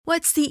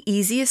What's the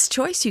easiest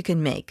choice you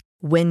can make?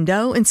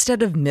 Window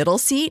instead of middle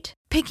seat?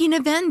 Picking a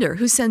vendor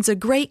who sends a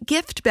great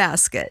gift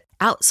basket?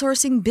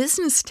 Outsourcing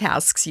business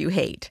tasks you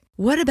hate?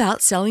 What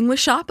about selling with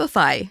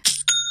Shopify?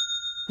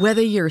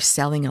 Whether you're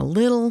selling a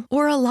little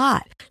or a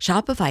lot,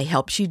 Shopify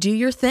helps you do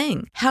your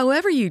thing,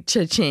 however you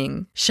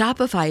cha-ching.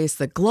 Shopify is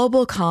the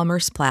global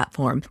commerce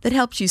platform that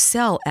helps you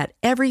sell at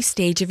every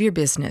stage of your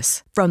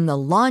business. From the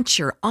launch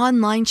your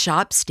online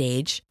shop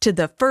stage to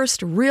the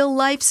first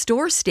real-life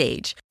store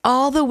stage,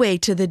 all the way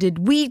to the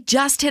did we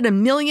just hit a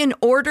million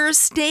orders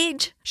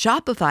stage.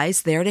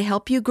 Shopify's there to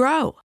help you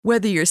grow.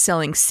 Whether you're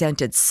selling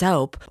scented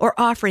soap or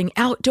offering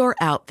outdoor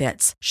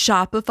outfits,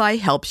 Shopify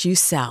helps you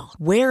sell.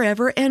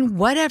 Wherever and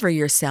whatever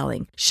you're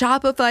selling,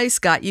 Shopify's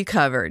got you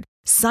covered.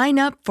 Sign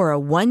up for a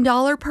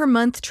 $1 per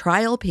month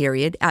trial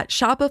period at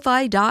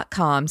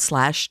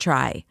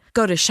shopify.com/try.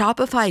 Go to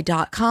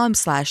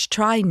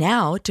shopify.com/try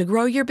now to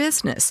grow your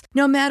business,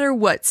 no matter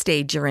what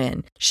stage you're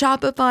in.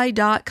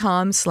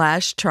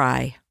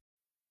 Shopify.com/try.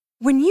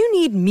 When you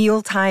need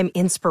mealtime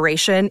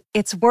inspiration,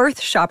 it's worth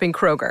shopping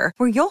Kroger,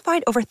 where you'll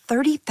find over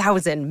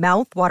 30,000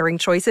 mouth-watering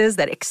choices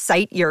that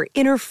excite your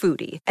inner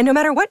foodie. And no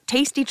matter what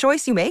tasty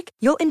choice you make,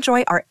 you'll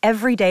enjoy our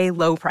everyday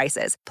low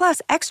prices, plus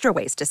extra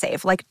ways to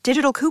save, like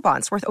digital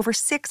coupons worth over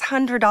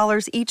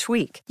 $600 each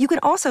week. You can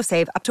also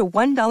save up to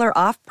 $1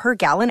 off per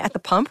gallon at the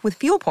pump with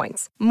fuel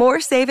points.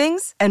 More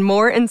savings and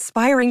more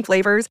inspiring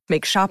flavors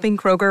make shopping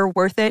Kroger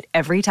worth it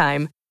every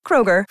time.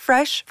 Kroger,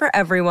 fresh for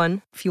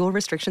everyone. Fuel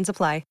restrictions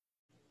apply.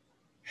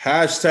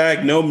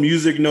 Hashtag no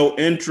music, no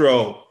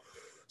intro.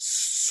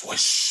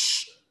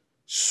 Swish.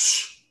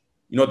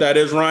 You know what that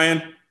is,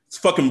 Ryan? It's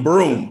fucking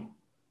broom.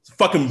 It's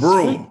fucking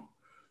broom.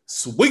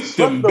 Sweep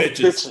them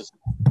bitches.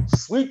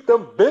 Sweep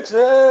them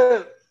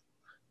bitches.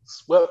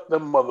 Sweep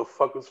them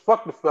motherfuckers.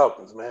 Fuck the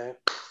Falcons, man.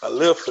 I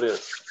live for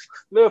this.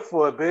 Live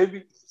for it,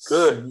 baby.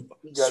 Good.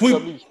 You got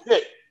Sweep.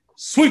 Shit.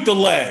 Sweep the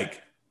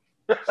leg.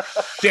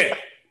 Shit.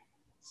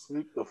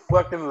 Sweep the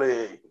fucking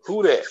leg.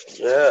 Who that?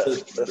 Yeah.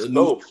 Let's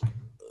go.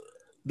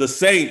 The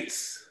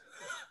Saints.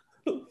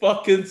 The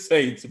fucking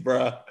Saints,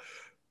 bruh.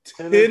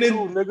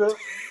 10-2, nigga.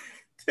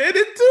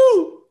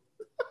 10-2.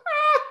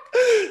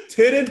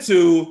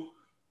 10-2.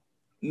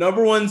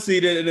 Number one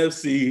seed in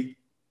NFC.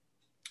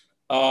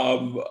 Are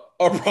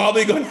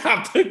probably going to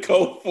have to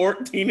go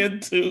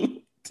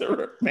 14-2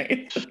 to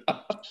remain.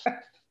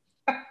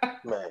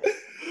 Man.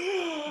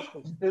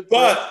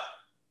 But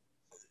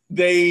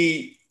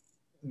they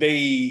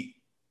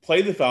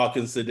played the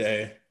Falcons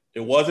today. It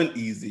wasn't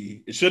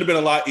easy. It should have been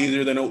a lot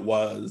easier than it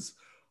was.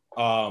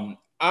 I'm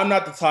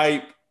not the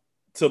type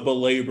to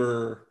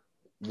belabor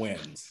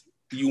wins.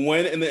 You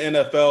win in the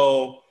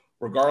NFL,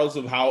 regardless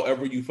of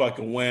however you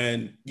fucking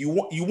win. You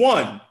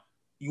won.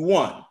 You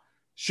won.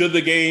 Should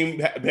the game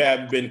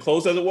have been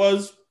close as it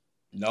was?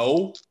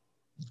 No.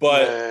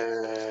 But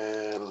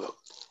man, look,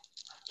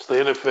 it's the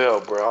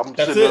NFL, bro. I'm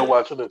sitting there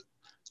watching the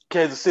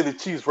Kansas City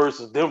Chiefs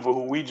versus Denver,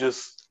 who we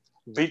just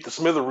beat the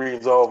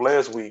smithereens off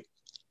last week.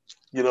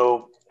 You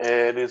know,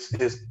 and it's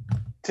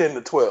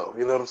 10-12.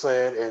 You know what I'm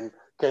saying? And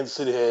Kansas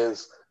City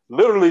has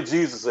literally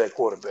Jesus at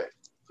quarterback.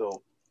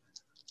 So,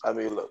 I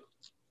mean, look,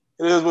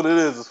 it is what it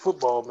is. It's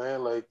football,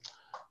 man. Like,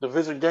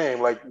 division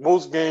game. Like,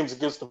 most games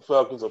against the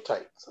Falcons are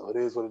tight. So, it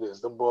is what it is.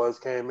 Them boys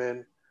came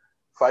in,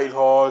 fight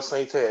hard.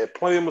 Saints had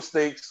plenty of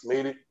mistakes,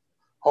 made it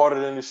harder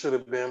than it should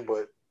have been,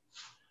 but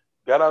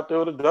got out there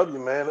with a W,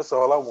 man. That's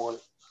all I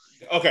wanted.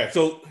 Okay,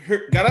 so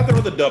got out there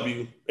with a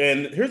W,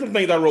 and here's the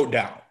things I wrote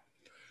down.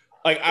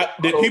 Like,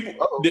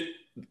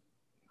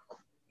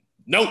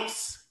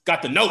 notes.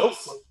 Got the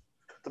notes.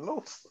 The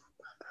notes.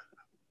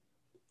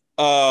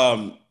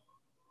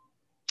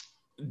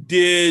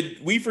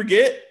 Did we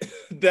forget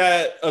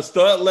that a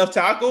stud left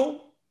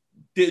tackle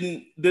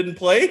didn't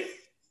play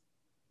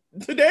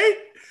today?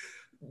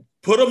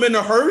 Put him in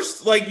the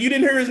Hurst. Like, you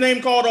didn't hear his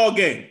name called all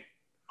game.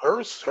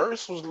 Hurst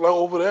was low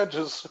over there.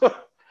 Just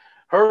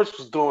Hurst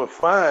was doing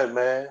fine,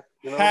 man.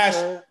 You know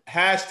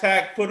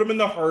hashtag put him in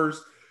the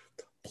Hurst.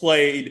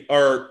 Played,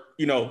 or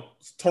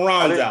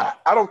Teron's out.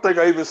 I don't think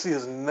I even see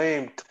his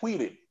name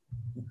tweeted.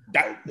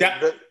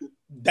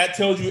 That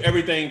tells you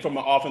everything from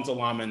an offensive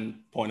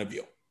lineman point of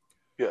view.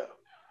 Yeah.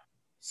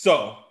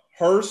 So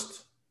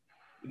Hurst,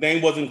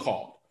 name wasn't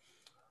called.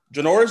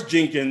 Janoris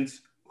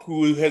Jenkins,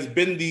 who has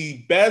been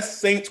the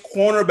best Saints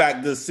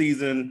cornerback this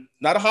season,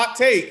 not a hot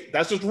take,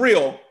 that's just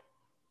real.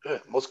 Yeah,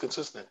 most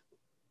consistent.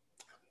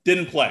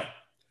 Didn't play.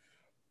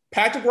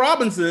 Patrick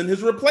Robinson,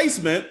 his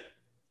replacement,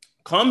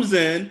 comes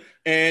in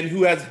and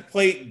who has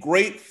played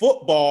great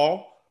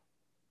football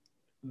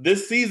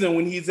this season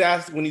when he's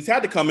had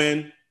to come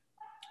in,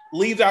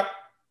 leaves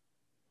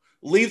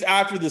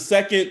after the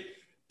second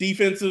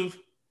defensive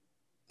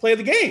play of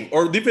the game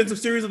or defensive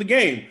series of the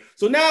game.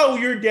 So now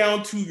you're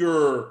down to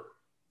your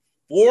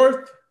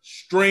fourth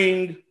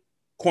string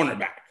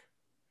cornerback.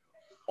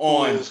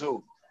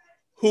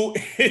 Who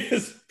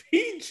is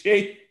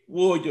PJ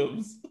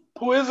Williams.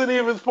 Who isn't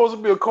even supposed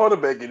to be a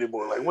cornerback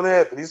anymore. Like, what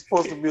happened? He's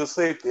supposed to be a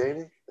safety, ain't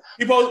he?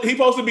 He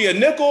supposed to be a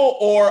nickel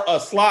or a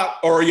slot,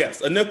 or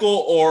a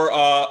nickel or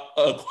a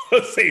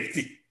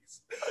safety.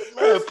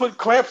 Man, put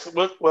clamps.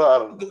 Well, I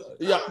don't know.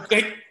 Yeah.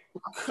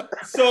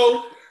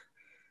 So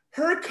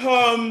here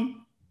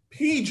come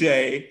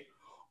PJ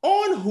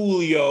on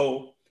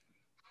Julio,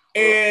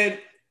 and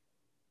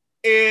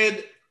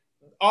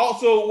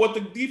also what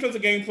the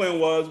defensive game plan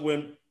was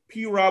when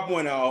P-Rob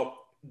went out,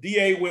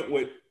 DA went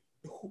with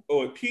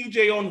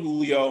PJ on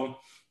Julio,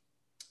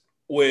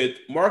 with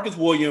Marcus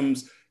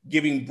Williams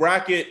giving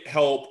bracket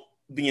help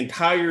the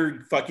entire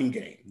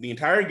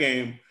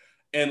game,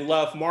 and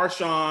left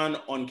Marshawn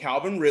on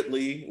Calvin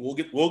Ridley. We'll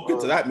get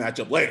to that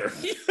matchup later.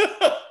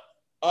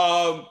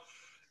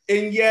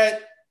 And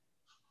yet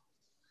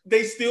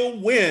they still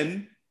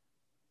win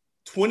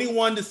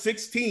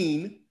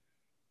 21-16.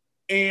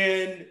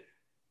 And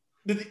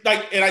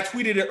I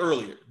tweeted it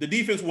earlier. The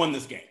defense won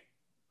this game.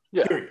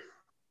 Yeah. Period.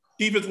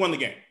 Defense won the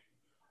game.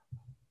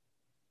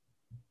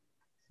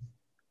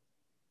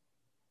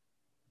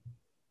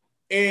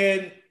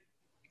 And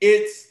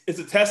it's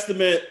a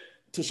testament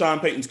to Sean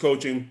Payton's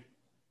coaching.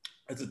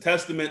 It's a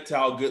testament to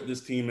how good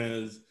this team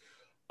is.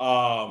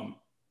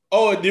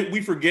 Did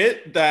we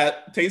forget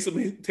that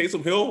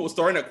Taysom Hill was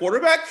starting at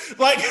quarterback?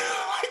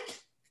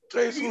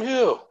 Taysom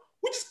Hill.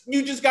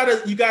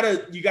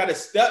 You gotta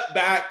step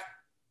back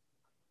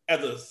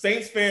as a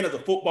Saints fan, as a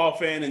football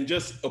fan, and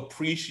just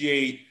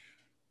appreciate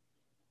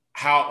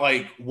how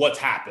what's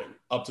happened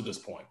up to this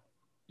point.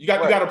 You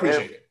gotta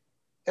appreciate it.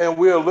 And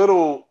we're a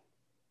little.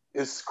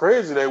 It's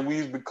crazy that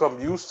we've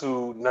become used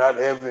to not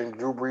having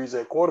Drew Brees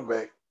at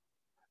quarterback,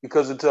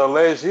 because until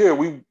last year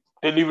we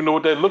didn't even know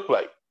what that looked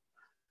like.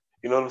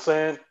 You know what I'm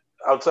saying?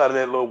 Outside of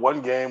that little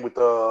one game with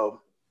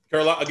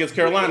against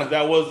Carolina,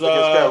 that was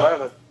against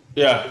Carolina.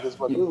 Yeah,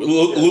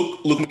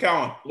 Luke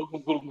McCown. Luke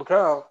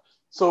McCown.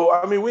 So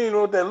I mean, we didn't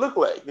know what that looked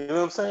like. You know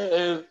what I'm saying?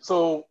 And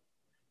so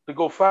to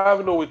go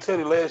 5-0 with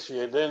Teddy last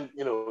year, and then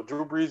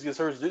Drew Brees gets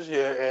hurt this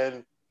year,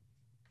 and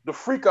the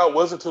freak out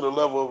wasn't to the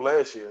level of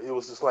last year. It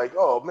was just like,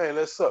 oh man,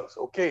 that sucks.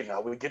 Okay, now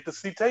we get to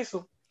see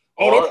Taysom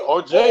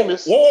or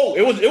Jameis. Whoa,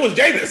 it was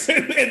Jameis.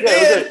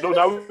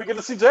 Now we get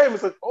to see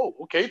Jameis. Like, oh,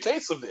 okay,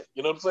 Taysom then.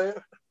 You know what I'm saying?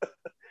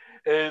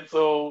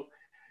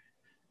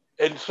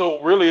 and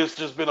so really, it's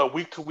just been a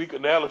week-to-week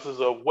analysis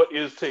of what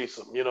is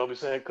Taysom. You know what I'm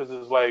saying? Because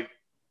it's like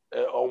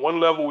on one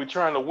level we're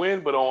trying to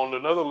win, but on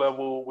another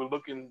level we're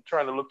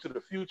trying to look to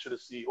the future to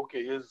see,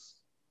 okay,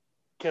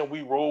 can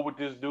we roll with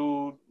this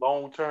dude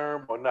long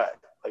term or not?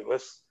 Like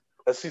let's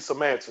see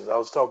some answers. I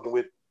was talking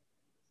with a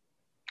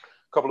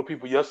couple of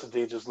people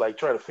yesterday, just like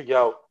trying to figure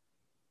out,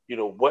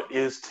 what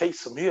is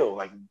Taysom Hill?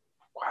 Like,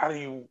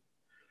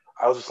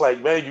 I was just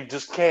like, man, you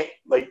just can't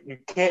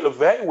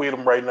evaluate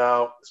him right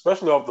now,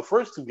 especially off the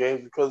first two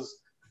games, because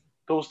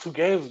those two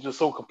games are just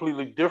so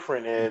completely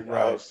different. And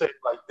I was saying,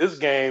 like, this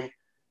game,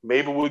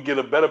 maybe we'll get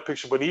a better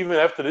picture. But even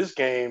after this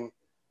game,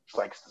 it's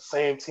like it's the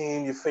same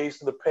team you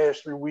faced in the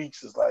past 3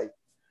 weeks. It's like,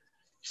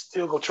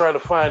 still gonna try to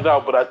find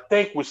out, but I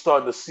think we're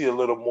starting to see a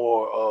little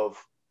more of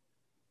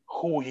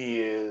who he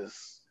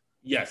is.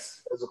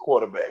 Yes, as a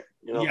quarterback.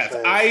 You know. Yes,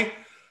 the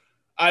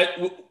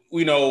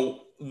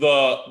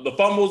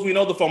fumbles. We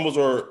know the fumbles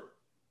are.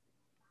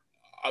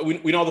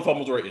 We know the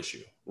fumbles are an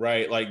issue,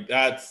 right? Like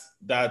that's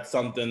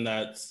something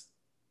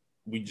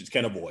we just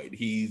can't avoid.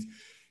 He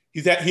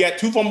had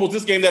 2 fumbles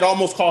this game that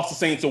almost cost the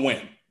Saints a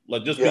win.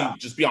 Like just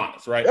be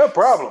honest, right? Yeah,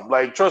 problem.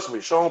 Like trust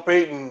me, Sean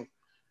Payton.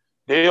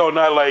 They are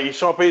not like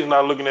Sean Payton's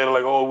not looking at it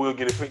like, oh, we'll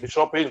get it fixed.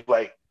 Sean Payton's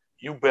like,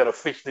 you better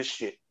fix this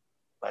shit.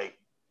 Like,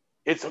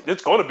 it's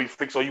going to be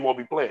fixed or you won't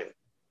be playing.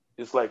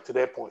 It's like to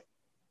that point.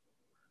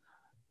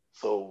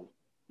 So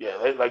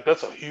yeah,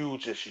 that's a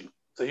huge issue.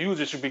 It's a huge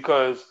issue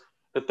because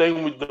the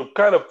thing with the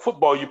kind of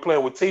football you're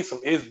playing with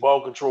Taysom is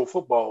ball control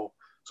football.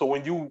 So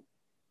when you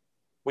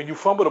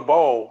fumble the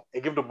ball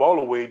and give the ball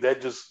away,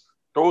 that just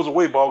throws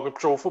away ball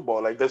control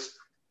football. Like that's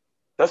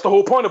the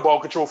whole point of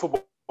ball control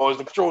football. Is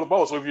to control the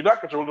ball. So if you're not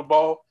controlling the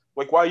ball,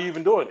 like why are you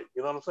even doing it?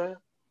 You know what I'm saying?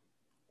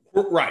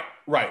 Right.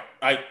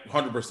 I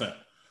 100%.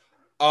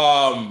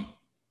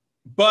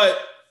 But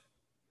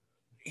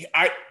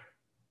I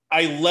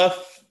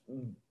left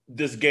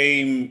this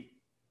game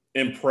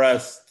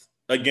impressed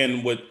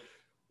again with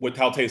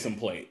how Taysom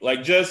played.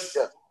 Like just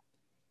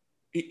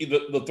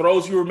the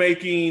throws you were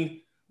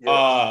making.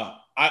 Yeah.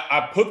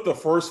 I put the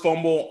first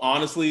fumble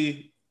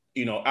honestly,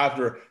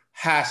 after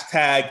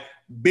hashtag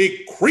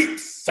Big Creep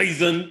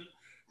season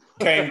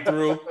came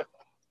through.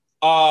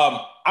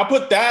 I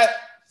put that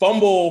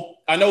fumble.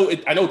 I know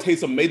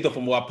Taysom made the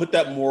fumble. I put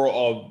that more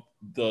of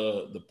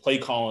the play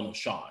calling of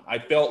Sean. I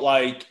felt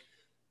like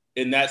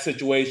in that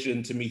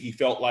situation, to me, he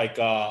felt like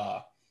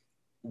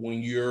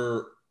when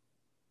you're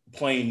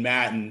playing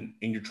Madden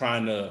and you're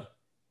trying to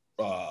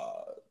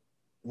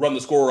run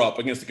the score up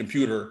against the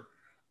computer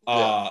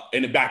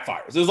and it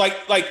backfires. It's like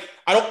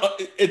I don't.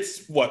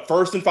 It's what,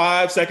 1st and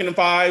 5, 2nd and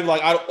 5.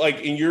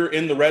 And you're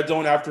in the red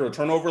zone after a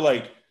turnover.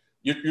 Like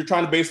you're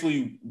trying to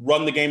basically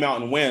run the game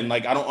out and win.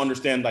 Like I don't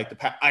understand.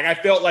 I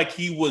felt like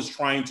he was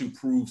trying to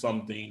prove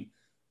something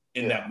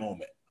in that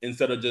moment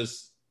instead of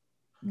just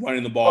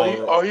running the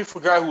ball. He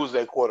forgot who was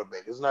that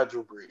quarterback. It's not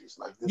Drew Brees.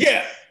 Like this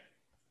yeah.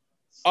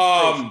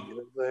 Crazy, you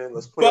know what I'm saying?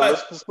 Let's play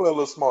a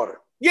little smarter.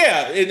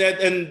 Yeah,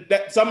 and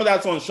that some of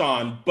that's on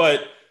Sean,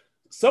 but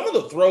some of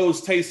the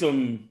throws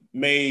Taysom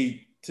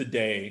made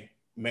today,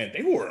 man,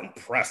 they were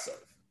impressive.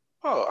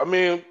 Oh, I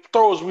mean,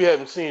 throws we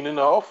haven't seen in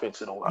the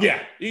offense in a while.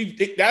 Yeah,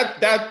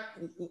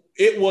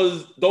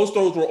 those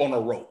throws were on a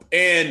rope.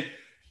 And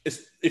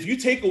if you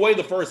take away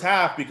the first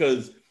half,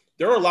 because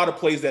there are a lot of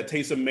plays that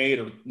Taysom made,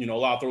 or a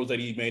lot of throws that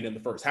he made in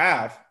the first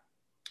half,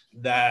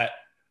 that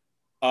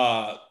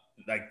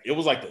like it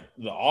was like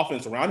the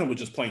offense around him was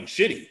just playing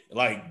shitty,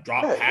 like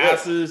drop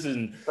passes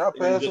and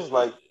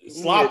like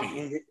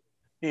sloppy.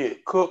 He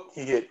hit Cook,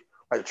 he hit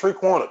like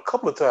Traquan a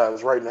couple of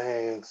times right in the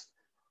hands.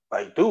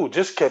 Like, dude,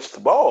 just catch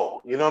the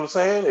ball. You know what I'm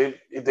saying?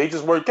 They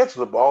just weren't catching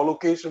the ball.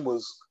 Location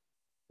was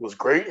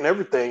great and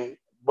everything,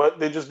 but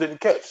they just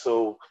didn't catch.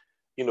 So,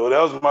 that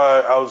was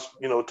I was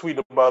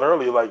tweeting about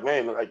earlier. Like,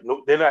 man, like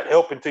no, they're not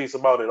helping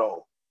Taysom out at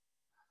all.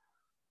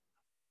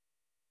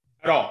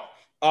 At all.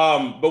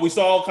 But we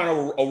saw kind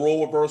of a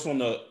role reversal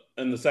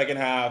in the second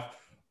half.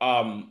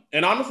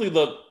 And honestly,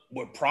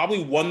 what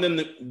probably won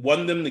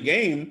them the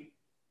game,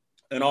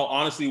 in all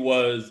honesty,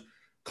 was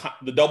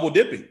the double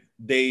dipping.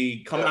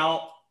 They come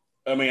out.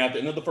 I mean, at the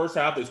end of the first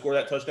half, they scored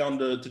that touchdown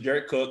to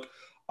Jared Cook,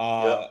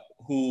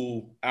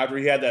 who, after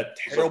he had that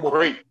terrible,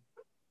 great,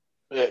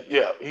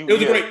 it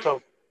was a great,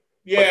 tough,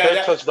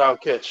 that touchdown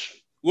catch.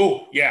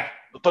 Whoa, yeah,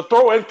 the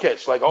throw and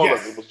catch, like all of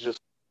it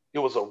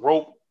was a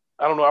rope.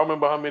 I don't know. I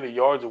remember how many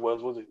yards it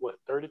was. Was it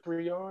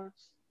 33 yards?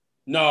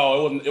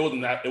 No, it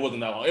wasn't that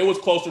long. It was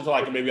closer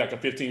to maybe a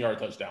 15-yard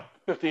touchdown.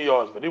 15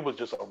 yards, but it was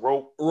just a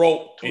rope.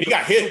 And he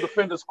got hit. Two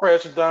defenders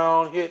crashing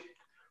down, hit.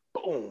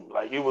 Boom!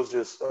 Like it was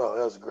just, that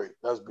was great.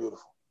 That was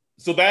beautiful.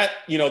 So that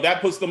that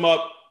puts them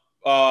up,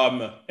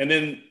 and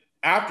then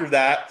after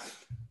that,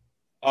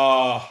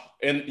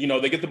 and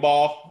they get the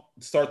ball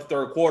to start the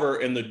third quarter,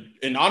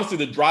 and honestly,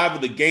 the drive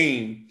of the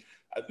game,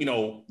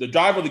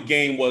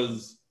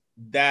 was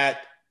that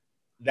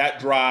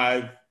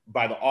drive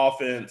by the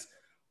offense.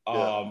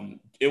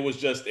 It was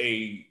just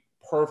a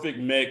perfect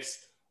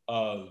mix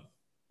of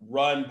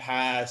run,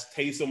 pass.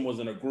 Taysom was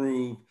in a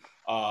groove.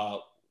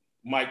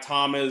 Mike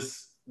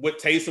Thomas with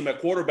Taysom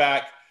at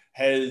quarterback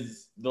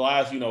has the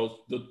last,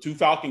 the two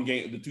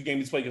games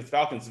he's played against the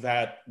Falcons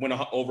went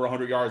over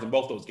 100 yards in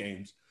both those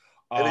games.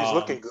 And he's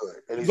looking good.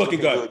 And he's looking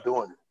good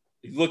doing it.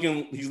 He's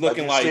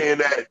looking like seeing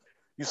that.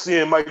 You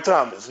seeing Mike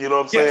Thomas, you know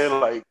what I'm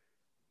saying? Like,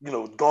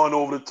 going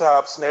over the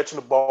top, snatching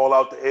the ball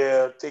out the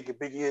air, taking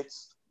big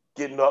hits,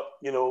 getting up,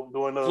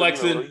 doing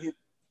flexing.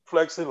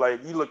 Flexing,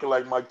 like he looking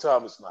like Mike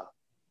Thomas now.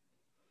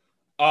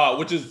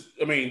 Which is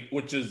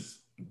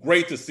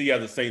great to see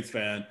as a Saints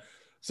fan.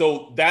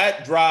 So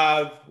that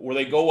drive where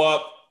they go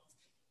up,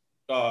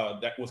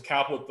 that was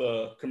capped with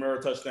the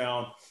Kamara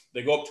touchdown.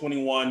 They go up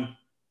 21.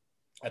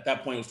 At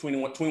that point, it was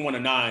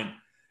 21-9.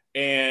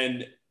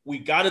 And we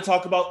got to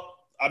talk about,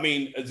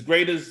 as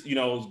great as,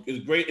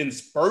 it's great in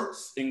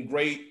spurts and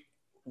great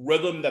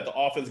rhythm that the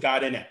offense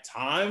got in at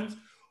times,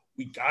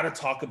 we got to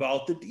talk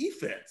about the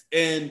defense.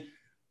 And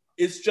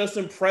it's just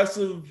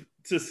impressive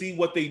to see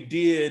what they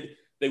did.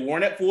 They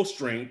weren't at full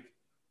strength.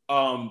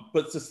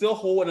 But to still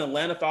hold an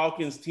Atlanta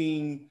Falcons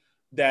team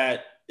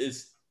that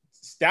is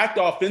stacked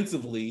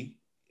offensively,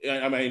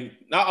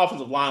 not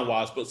offensive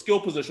line-wise, but skill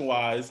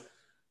position-wise,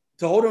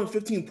 to hold them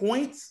 15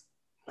 points.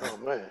 Oh,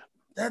 man.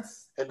 And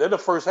then the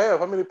first half,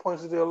 how many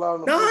points did they allow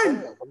in the 9. First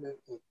half?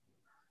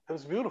 It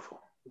was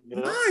beautiful.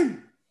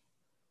 9.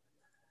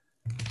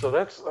 So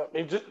that's,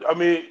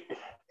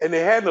 and they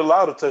hadn't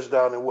allowed a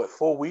touchdown in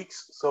 4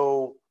 weeks?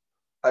 So,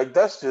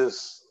 that's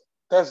just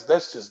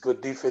good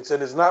defense.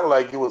 And it's not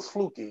like it was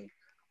fluky.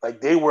 Like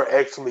they were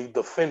actually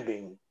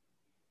defending,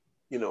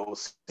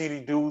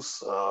 CeeDee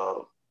Deuce,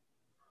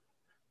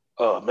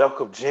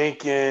 Malcolm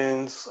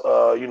Jenkins,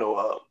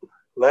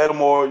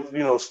 Lattimore,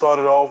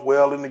 started off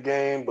well in the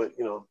game, but,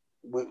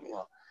 we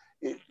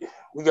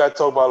got to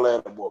talk about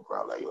Lattimore,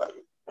 bro.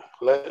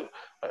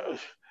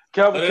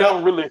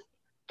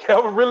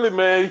 Calvin really,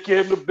 man, he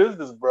gave him the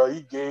business, bro.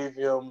 He gave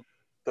him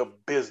the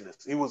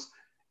business. It was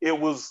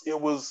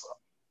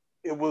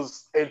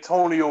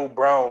Antonio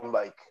Brown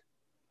like.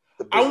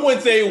 I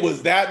wouldn't say it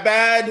was that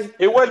bad.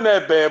 It wasn't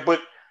that bad, but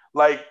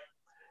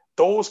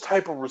those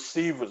type of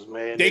receivers,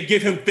 man, they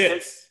give him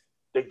fits.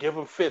 They give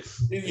him fits.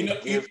 Give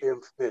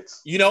him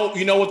fits. You know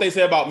what they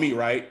say about me,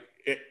 right?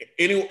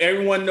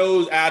 Everyone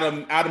knows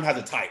Adam. Adam has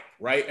a type,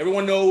 right?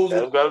 Everyone knows.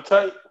 Adam got a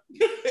type.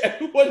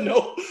 Everyone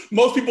knows.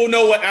 Most people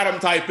know what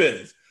Adam type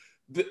is.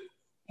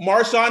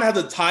 Marshawn has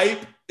a type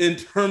in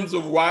terms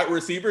of wide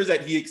receivers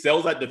that he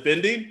excels at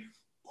defending.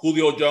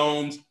 Julio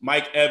Jones,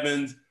 Mike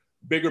Evans,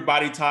 bigger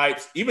body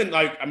types. Even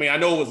I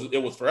know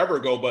it was forever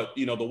ago, but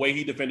the way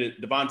he defended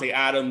Devontae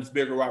Adams,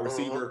 bigger wide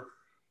receiver.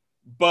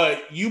 Mm-hmm.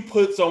 But you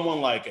put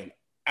someone like an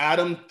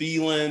Adam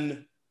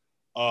Thielen,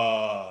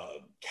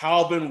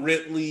 Calvin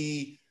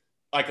Ridley,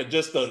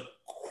 just a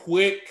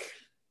quick,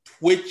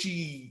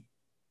 twitchy.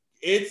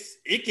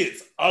 It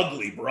gets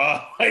ugly,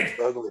 bro. It's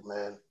ugly,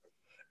 man.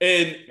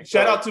 And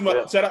shout out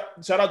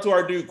to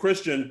our dude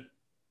Christian.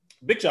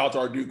 Big shout out to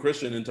our dude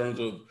Christian in terms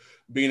of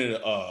being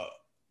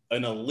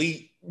an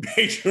elite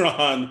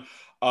Patreon,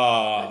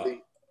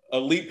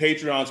 elite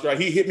Patreon scribe.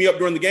 He hit me up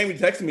during the game. He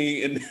texted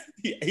me and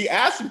he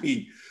asked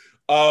me,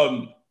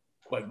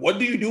 like, what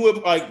do you do with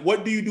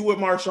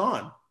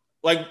Marshawn?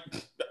 Like,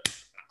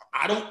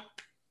 I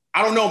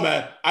don't know,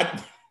 man.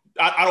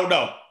 I don't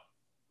know.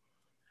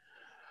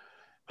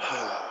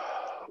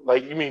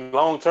 Like, you mean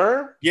long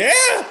term?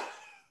 Yeah.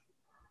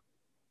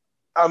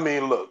 I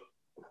mean, look.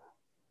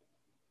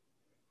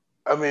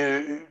 I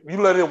mean,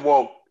 you let him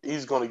walk,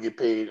 he's going to get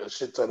paid a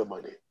shit ton of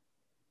money.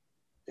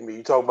 I mean,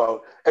 you talk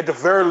about, at the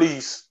very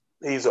least,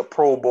 he's a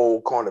Pro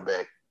Bowl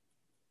cornerback.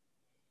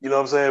 You know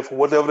what I'm saying? For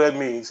whatever that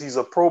means. He's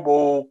a Pro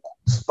Bowl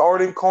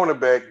starting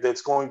cornerback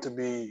that's going to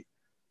be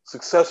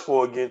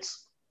successful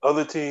against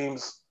other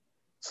teams'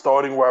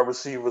 starting wide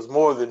receivers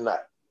more than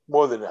not.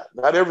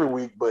 Not every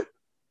week, but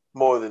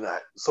more than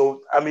that.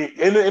 So, I mean,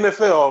 in the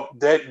NFL,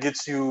 that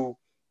gets you,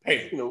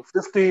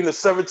 15 to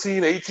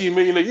 17, 18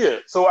 million a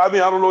year. So, I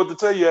mean, I don't know what to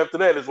tell you after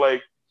that. It's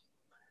like,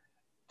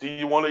 do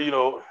you want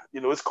to,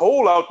 it's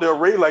cold out there,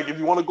 Ray. Like, if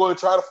you want to go and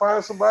try to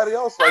find somebody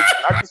else, like,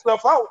 knock your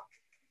stuff out.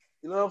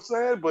 You know what I'm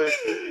saying? But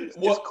it's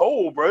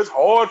cold, bro. It's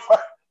hard.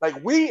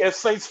 Like, we as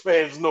Saints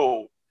fans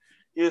know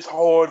it's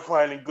hard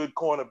finding good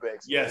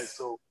cornerbacks. Yes. Man.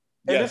 So,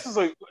 and this is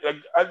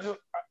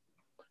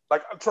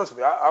trust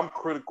me, I'm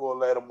critical of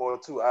Lattimore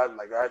too. I have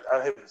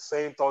the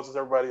same thoughts as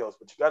everybody else,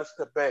 but you got to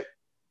step back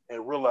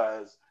and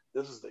realize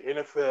this is the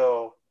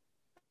NFL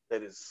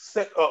that is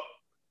set up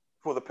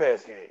for the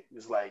pass game.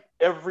 It's like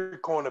every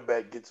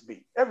cornerback gets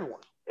beat. Everyone.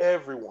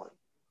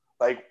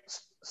 Like,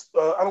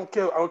 I don't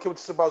care what you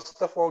say about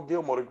Stephon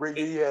Gilmore, the great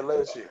year he had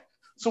last year.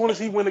 As soon as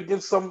he went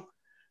against some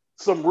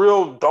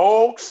real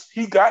dogs,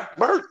 he got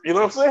burnt. You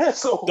know what I'm saying?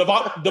 So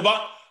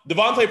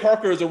Devontae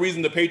Parker is the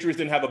reason the Patriots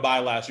didn't have a bye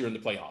last year in the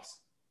playoffs.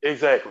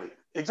 Exactly.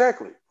 And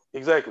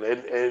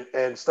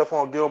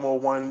Stephon Gilmore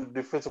won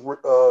defensive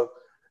player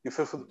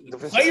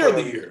of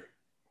the year.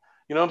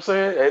 You know what I'm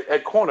saying?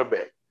 At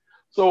cornerback.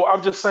 So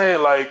I'm just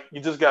saying, like,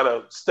 you just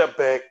gotta step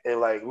back and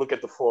like look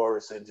at the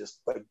forest and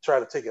just like try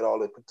to take it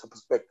all into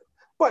perspective.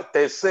 But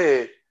that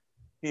said,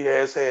 he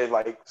has had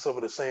like some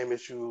of the same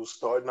issues,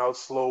 starting out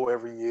slow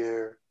every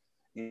year,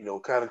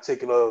 kind of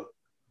taking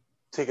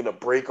a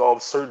break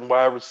off certain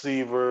wide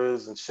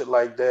receivers and shit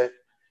like that.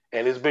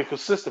 And it's been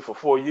consistent for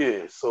 4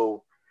 years.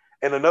 So,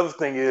 and another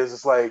thing is,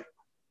 it's like,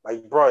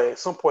 bro, at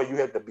some point you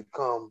have to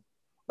become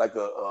like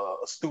a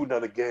student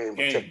of the game,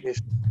 a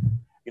technician.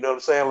 You know what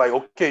I'm saying? Like,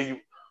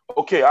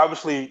 okay,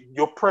 obviously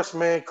your press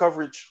man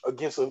coverage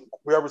against a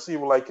wide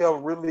receiver like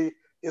Calvin Ridley,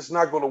 it's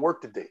not going to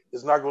work today.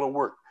 It's not going to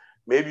work.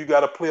 Maybe you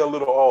got to play a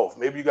little off.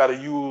 Maybe you got to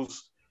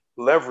use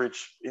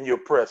leverage in your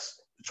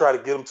press to try to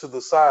get them to the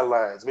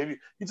sidelines. Maybe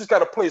you just got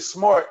to play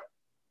smart.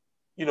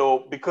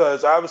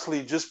 Because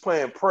obviously just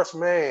playing press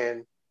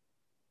man,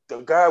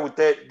 the guy with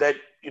that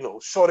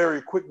short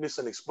area quickness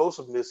and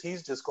explosiveness,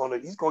 he's gonna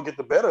get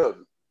the better of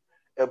him.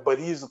 But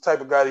he's the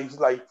type of guy that he's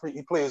like,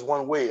 he plays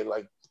one way, and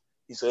like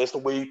he said, that's the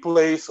way he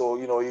plays. So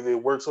either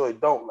it works or it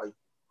don't. Like,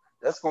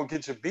 that's gonna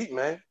get you beat,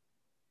 man.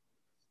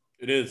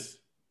 It is.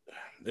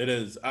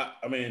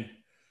 I mean,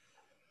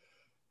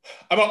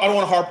 I don't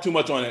want to harp too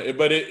much on it,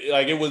 but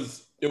it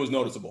was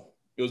noticeable.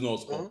 It was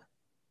noticeable. Mm-hmm.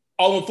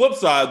 On the flip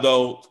side,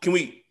 though, can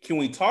we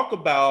talk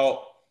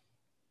about,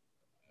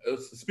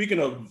 speaking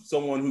of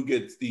someone who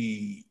gets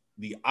the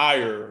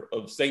ire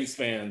of Saints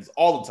fans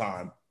all the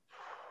time,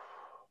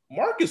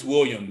 Marcus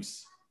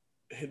Williams,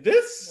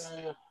 this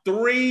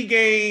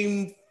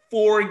 3-game,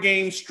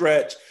 4-game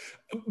stretch,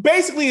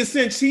 basically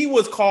since he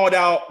was called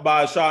out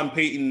by Sean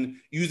Payton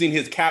using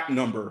his cap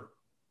number.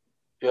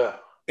 Yeah.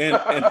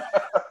 And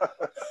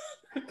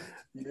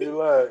you're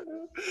right.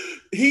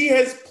 He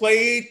has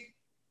played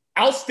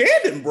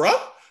outstanding, bro.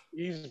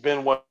 He's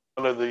been one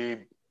of the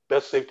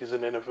best safeties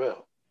in the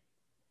NFL.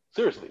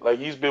 Seriously. Like,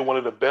 he's been one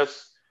of the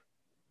best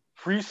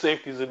free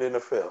safeties in the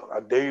NFL. I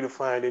dare you to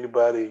find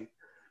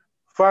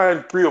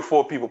 3 or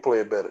 4 people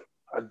playing better.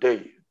 I dare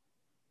you.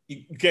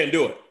 You can't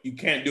do it.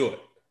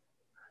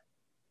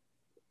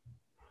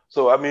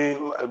 So, I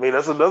mean,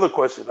 that's another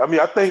question. I mean,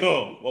 I think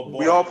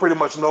we all pretty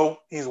much know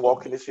he's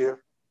walking this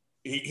year.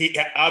 He's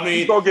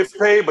gonna get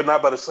paid, but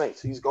not by the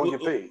Saints. He's gonna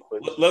get paid.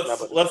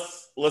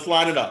 Let's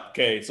line it up.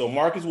 Okay, so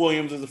Marcus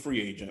Williams is a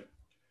free agent.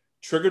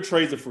 Trigger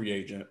Trey's a free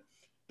agent.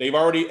 They've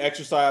already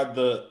exercised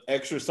the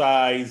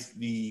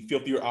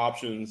 5th-year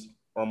options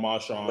on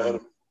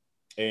Marshawn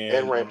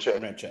and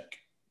Ramczyk.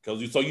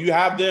 So you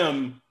have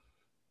them.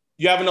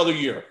 You have another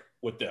year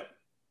with them.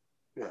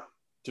 Yeah.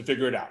 To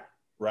figure it out,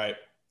 right?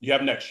 You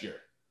have next year,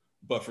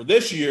 but for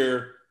this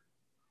year,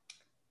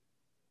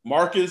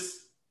 Marcus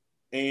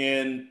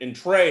and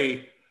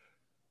Trey,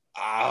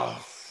 I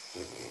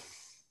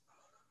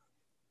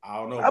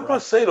don't know. I'm gonna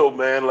say though,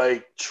 man,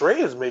 like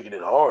Trey is making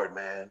it hard,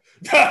 man.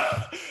 He's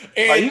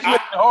making it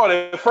hard.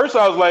 At first,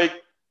 I was like,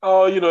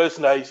 oh, it's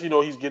nice.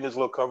 He's getting his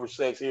little coverage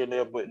sacks here and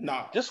there, but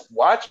just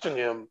watching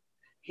him,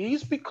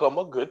 he's become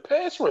a good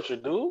pass rusher,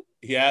 dude.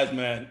 He has,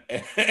 man.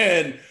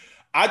 And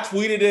I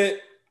tweeted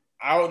it.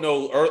 I don't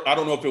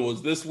know if it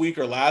was this week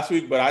or last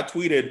week, but I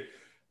tweeted,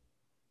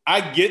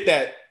 I get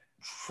that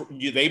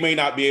they may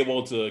not be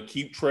able to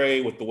keep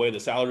Trey with the way the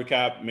salary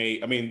cap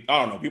may. I mean,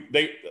 I don't know.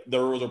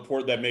 There was a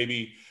report that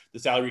maybe the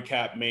salary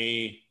cap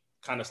may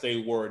kind of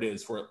stay where it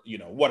is for,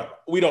 whatever.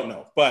 We don't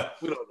know. But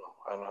we don't know.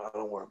 I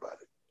don't worry about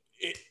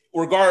it.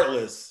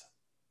 Regardless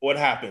what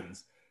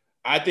happens,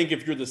 I think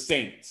if you're the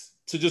Saints,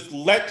 to just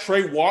let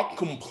Trey walk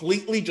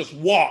completely, just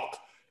walk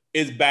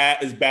is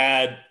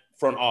bad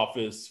front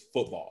office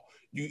football.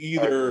 You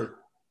either,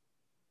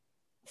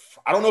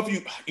 I don't know if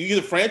you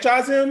either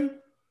franchise him,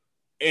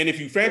 and if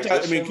you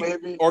franchise,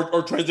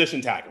 or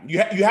transition tag him. You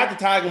have to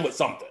tag him with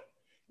something.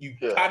 You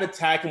got to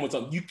tag him with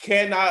something. You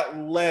cannot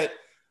let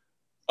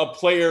a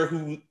player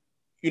who,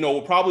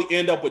 will probably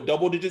end up with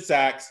double-digit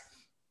sacks.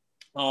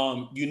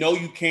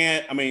 You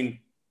can't. I mean,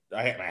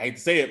 I hate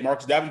to say it.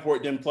 Marcus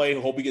Davenport didn't play.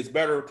 Hope he gets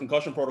better.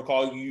 Concussion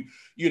protocol. You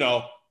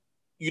don't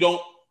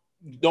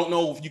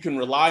know if you can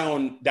rely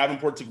on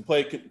Davenport to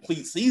play a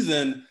complete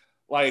season.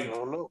 Like, I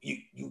don't know.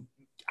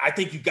 I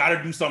think you got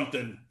to do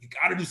something. You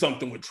got to do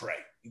something with Trey.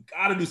 You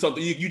got to do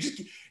something.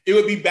 It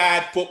would be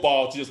bad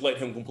football to just let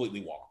him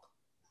completely walk.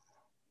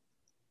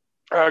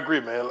 I agree,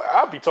 man.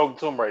 I'll be talking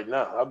to him right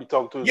now. I'll be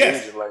talking to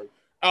his agent like,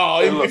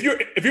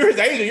 if you're his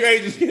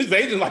agent, his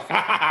agent like,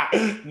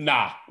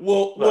 nah,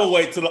 we'll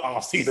wait till the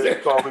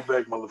offseason. Call me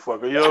back,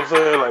 motherfucker. You know what I'm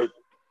saying? Like,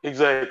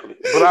 exactly.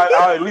 But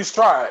I at least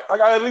try.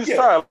 Like, I at least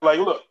try. Like,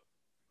 look,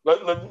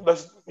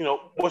 let's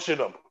what's your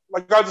number?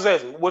 Like, I just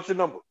asked him, what's your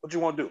number? What you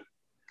want to do?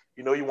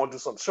 You want to do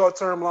something short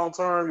term, long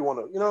term? You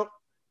want to,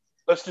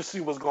 let's just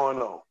see what's going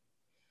on.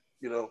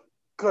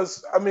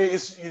 Because I mean,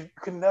 you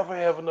can never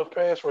have enough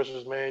pass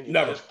rushers, man. You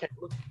never. Just can't.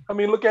 I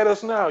mean, look at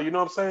us now. You know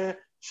what I'm saying?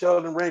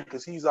 Sheldon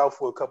Rankins, he's out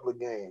for a couple of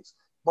games.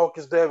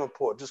 Marcus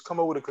Davenport just come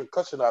up with a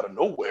concussion out of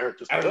nowhere.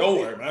 Out of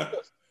nowhere, man.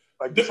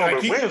 Like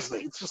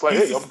Wednesday, it's just like,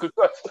 hey, I'm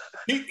concussed.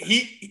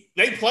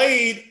 They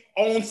played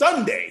on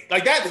Sunday.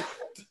 Like that.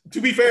 To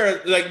be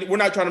fair, like we're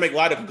not trying to make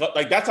light of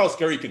like that's how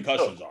scary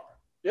concussions are.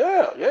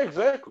 Yeah,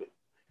 exactly.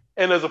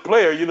 And as a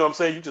player, you know what I'm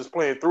saying, you just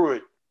playing through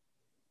it.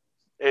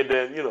 And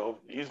then,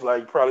 he's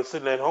like probably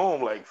sitting at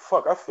home like,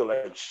 fuck, I feel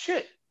like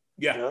shit.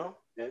 Yeah.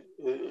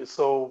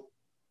 So,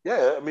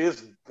 yeah, I mean,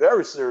 it's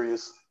very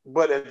serious.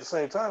 But at the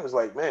same time, it's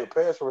like, man,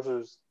 pass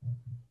rushers,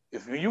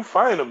 if you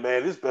find them,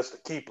 man, it's best to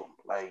keep them.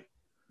 Like,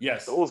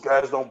 yes, those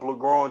guys don't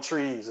grow on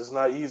trees. It's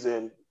not easy.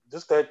 And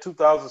just that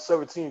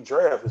 2017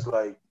 draft is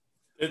like.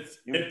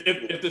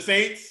 If the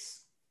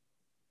Saints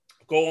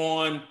go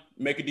on,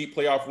 make a deep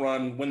playoff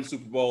run, win the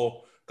Super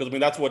Bowl, because I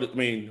mean that's what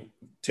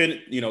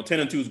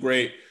 10-2 is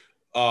great,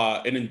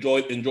 and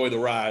enjoy the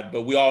ride.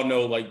 But we all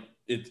know like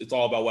it's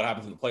all about what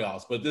happens in the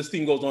playoffs. But if this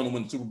team goes on to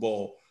win the Super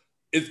Bowl,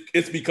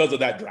 it's because of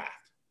that draft.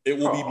 It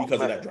will be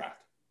because of that draft.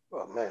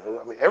 Oh man,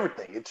 I mean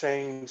everything. It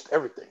changed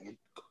everything.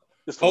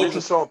 It's the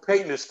reason Sean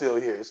Payton is still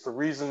here. It's the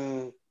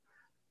reason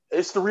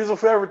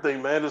for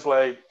everything, man. It's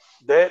like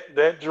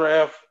that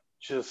draft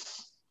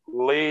just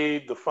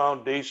laid the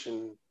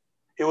foundation.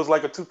 It was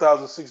like a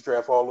 2006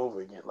 draft all over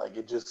again. Like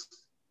it just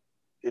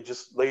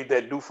laid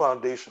that new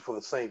foundation for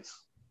the Saints,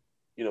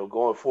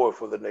 going forward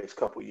for the next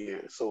couple of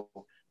years. So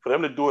for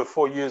them to do it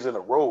 4 years in a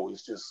row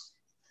is just,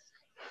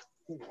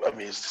 I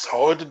mean, it's just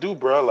hard to do,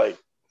 bro. Like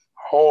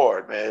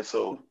hard, man.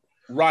 So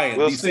Ryan,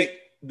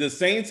 the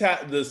Saints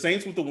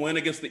with the win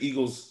against the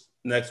Eagles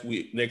next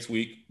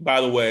week. By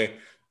the way,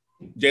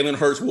 Jalen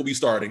Hurts will be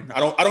starting.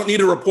 I don't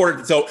need a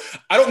reporter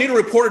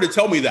to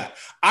tell me that.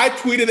 I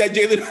tweeted that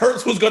Jalen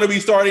Hurts was going to be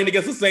starting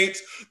against the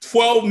Saints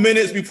 12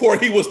 minutes before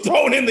he was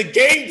thrown in the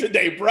game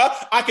today, bro.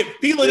 I could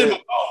feel it in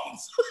my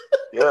bones.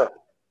 Yeah.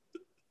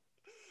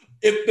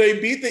 If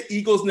they beat the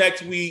Eagles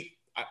next week,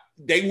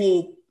 they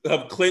will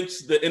have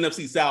clinched the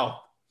NFC South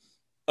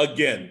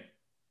again.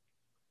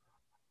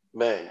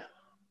 Man.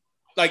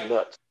 Like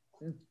nuts.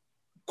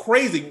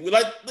 Crazy.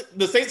 Like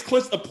the Saints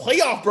clinched a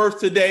playoff berth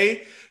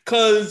today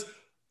because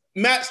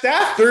Matt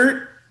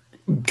Stafford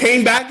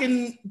came back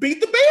and beat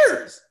the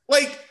Bears.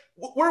 Like,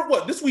 we're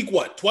what? This week,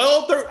 what?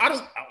 12,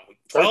 13?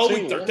 12,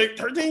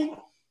 13?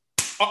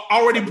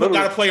 Already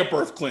got to play a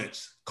berth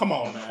clinch. Come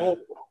on, man.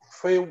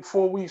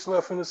 4 weeks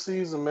left in the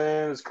season,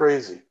 man. It's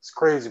crazy.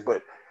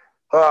 But,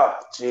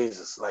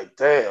 Jesus. Like,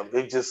 damn.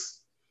 They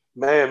just,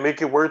 man,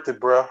 make it worth it,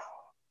 bro.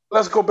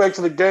 Let's go back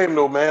to the game,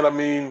 though, man. I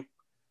mean,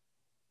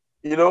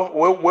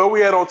 where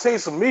we at on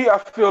Taysom,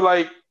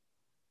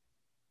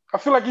 I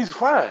feel like he's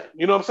fine.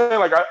 You know what I'm saying?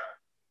 Like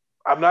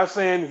I'm not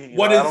saying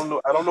I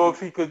don't know if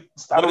he could.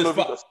 I don't know if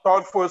he could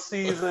start for a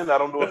season. I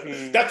don't know if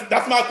he.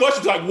 That's my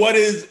question. Like, what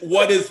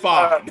is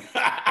fine?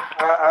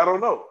 I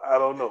don't know.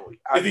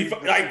 Is he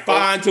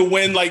fine to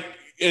win like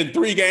in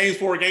 3 games,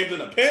 4 games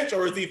in a pinch,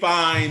 or is he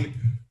fine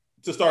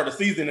to start a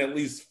season at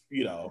least?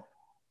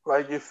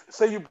 Like if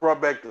say you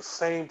brought back the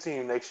same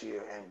team next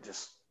year and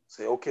just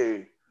say,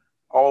 okay,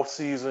 off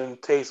season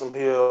Taysom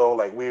Hill,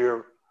 like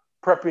we're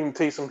prepping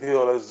Taysom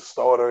Hill as the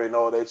starter and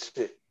all that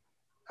shit.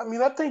 I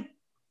mean, I think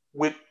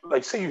with,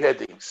 like, say you had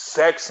the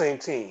exact same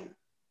team,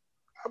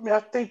 I mean, I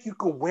think you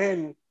could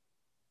win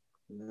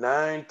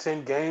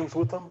 9-10 games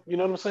with him. You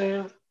know what I'm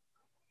saying?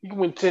 You can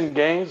win 10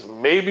 games,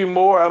 maybe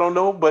more. I don't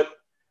know, but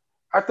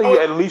I think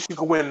at least you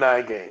can win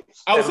 9 games.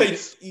 I would say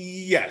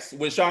yes.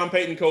 With Sean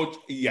Payton coach,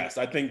 yes.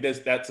 I think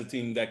that's a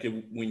team that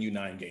could win you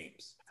 9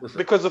 games. For sure.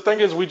 Because the thing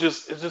is,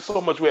 it's just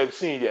so much we haven't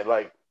seen yet.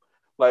 Like,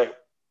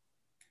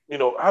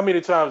 how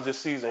many times this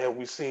season have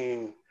we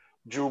seen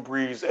Drew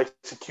Brees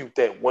execute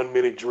that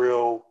 1-minute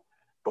drill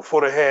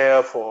before the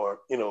half or,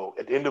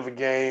 at the end of a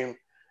game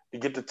to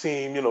get the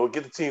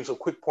team some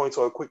quick points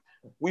or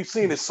we've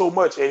seen it so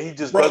much and he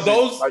just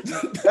does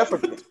it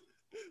effortlessly.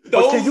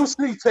 But can you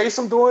see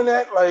Taysom doing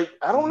that? Like,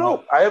 I don't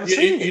know. I haven't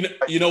seen it.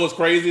 You know what's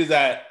crazy is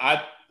that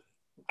I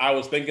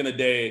was thinking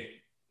today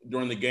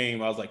during the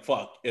game, I was like,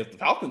 fuck, if the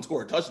Falcons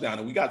score a touchdown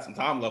and we got some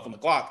time left on the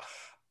clock,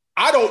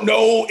 I don't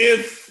know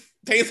if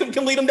Taysom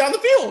can lead them down the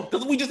field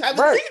because we just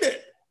haven't seen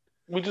it.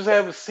 We just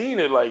haven't seen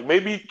it. Like,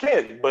 maybe he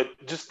can, but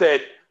just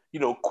that,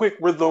 quick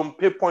rhythm,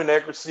 pinpoint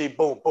accuracy,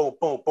 boom, boom,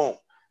 boom, boom.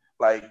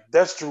 Like,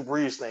 that's Drew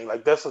Brees' thing.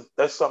 Like, that's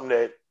something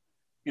that,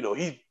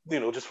 he,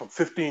 just from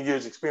 15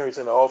 years experience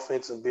in the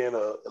offense and being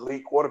an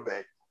elite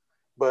quarterback.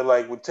 But,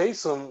 like, with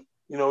Taysom,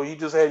 he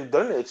just hadn't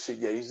done that shit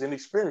yet. He's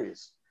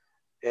inexperienced.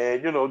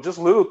 And, just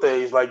little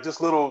things, like just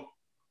little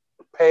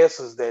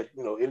passes that,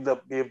 end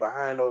up being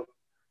behind a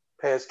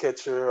pass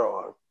catcher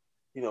or,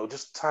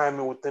 just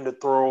timing within the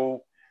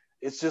throw.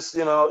 It's just,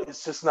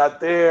 it's just not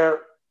there.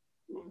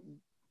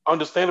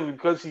 Understandably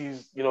because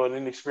he's, an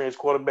inexperienced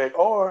quarterback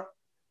or,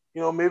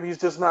 maybe he's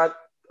just not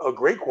a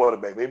great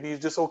quarterback. Maybe he's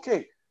just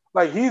okay.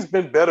 Like, he's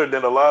been better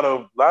than a lot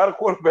of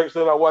quarterbacks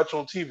that I watch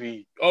on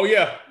TV. Oh,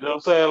 yeah. You know what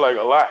I'm saying? Like,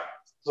 a lot.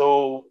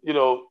 So,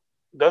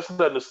 that's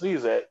nothing to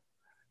sneeze at.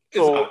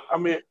 So, I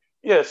mean,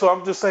 yeah, so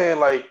I'm just saying,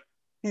 like,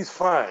 he's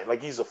fine.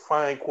 Like, he's a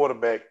fine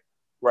quarterback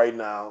right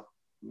now.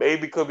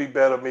 Maybe could be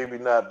better, maybe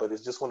not, but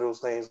it's just one of those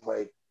things,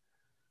 like,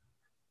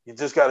 you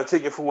just got to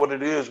take it for what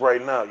it is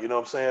right now. You know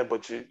what I'm saying?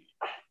 But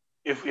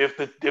if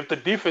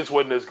the defense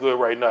wasn't as good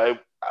right now,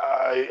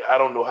 I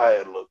don't know how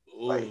it looked.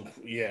 Like,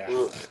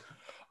 yeah.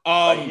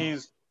 I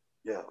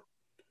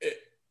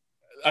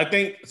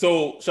think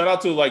so. Shout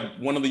out to like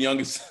one of the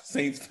youngest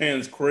Saints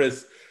fans,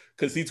 Chris,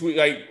 because he tweeted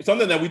like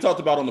something that we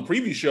talked about on the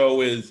preview show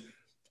is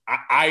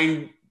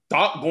I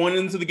thought going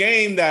into the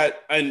game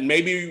that, and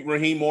maybe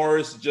Raheem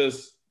Morris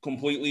just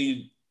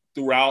completely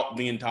throughout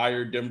the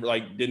entire Denver,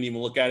 like didn't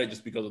even look at it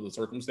just because of the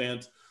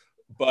circumstance.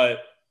 But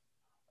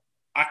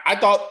I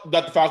thought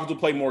that the Falcons would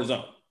play more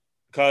zone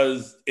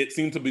because it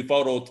seemed to be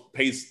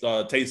photo-paced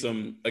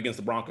Taysom against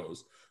the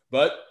Broncos.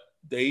 But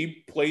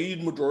they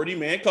played majority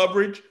man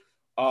coverage.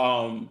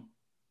 And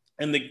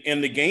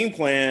the game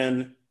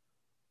plan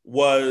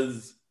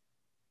was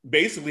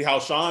basically how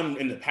Sean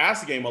in the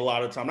past game a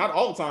lot of time, not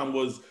all the time,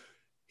 was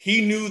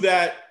he knew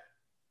that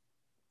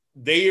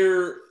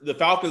the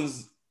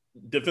Falcons'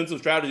 defensive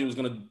strategy was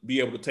going to be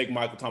able to take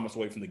Michael Thomas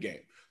away from the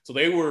game. So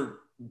they were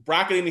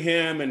bracketing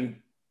him and,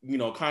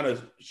 kind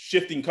of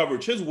shifting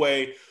coverage his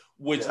way,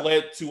 which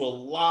led to a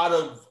lot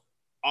of,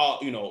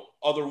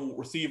 other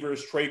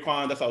receivers,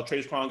 Traquan. That's how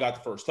Traquan got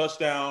the first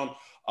touchdown.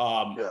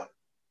 And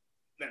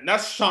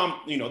that's Sean,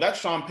 that's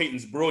Sean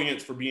Payton's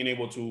brilliance for being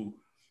able to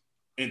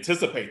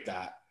anticipate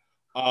that.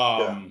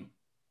 But,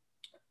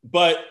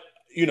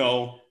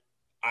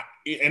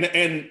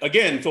 and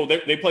again, so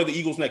they play the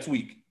Eagles next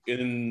week.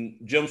 And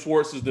Jim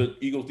Schwartz is the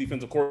Eagles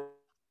defensive coordinator.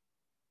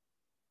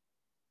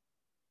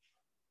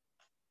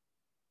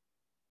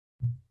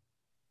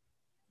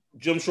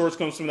 Jim Schwartz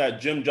comes from that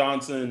Jim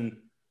Johnson,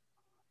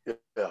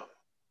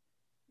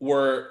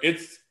 where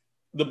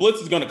the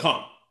blitz is going to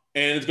come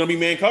and it's going to be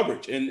man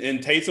coverage. And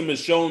Taysom has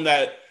shown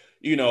that,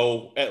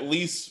 at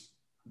least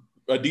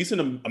a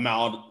decent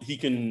amount, he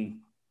can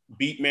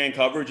beat man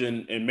coverage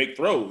and make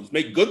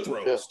good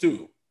throws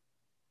too.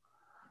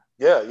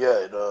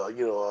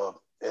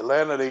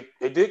 Atlanta, they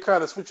did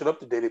kind of switch it up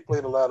today. They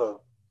played a lot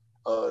of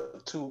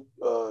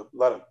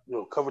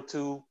cover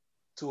two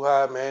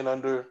high, man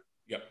under.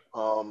 Yep.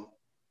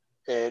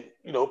 And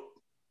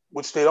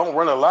which they don't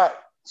run a lot.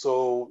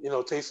 So,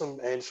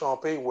 Taysom and Sean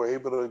Payton were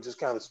able to just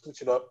kind of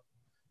switch it up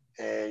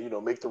and,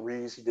 make the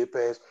reads. He did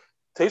pass.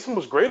 Taysom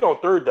was great on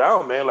third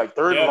down, man, like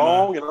third and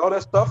long and all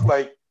that stuff.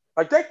 Like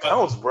that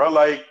counts, bro.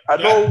 Like, I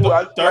know.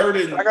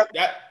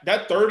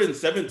 That third and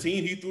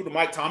 17, he threw to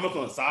Mike Thomas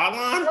on the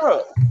sideline.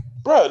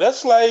 Bro,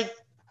 that's like,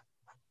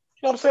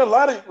 you know what I'm saying? A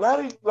lot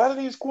of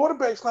these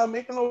quarterbacks not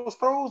making those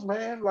throws,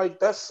 man. Like,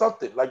 that's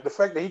something. Like, the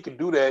fact that he could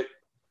do that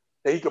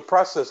he could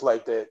process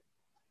like that,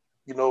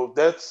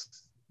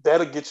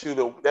 that'll get you in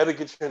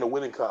the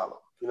winning column.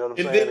 You know what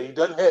I'm saying? He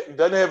doesn't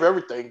have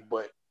everything,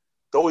 but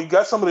though he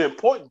got some of the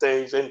important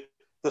things and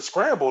the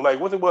scramble, like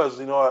what it was,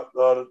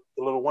 the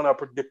little one I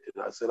predicted.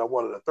 I said I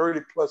wanted a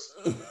 30-plus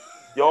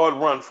yard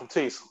run from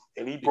Taysom,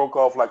 and he broke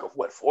off like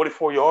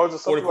 44 yards or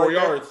something. 44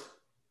 yards.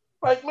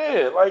 Like,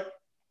 man, like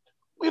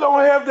we don't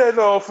have that in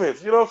the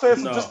offense. You know what I'm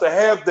saying? So just to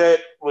have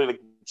that, like,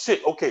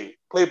 shit, okay,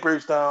 play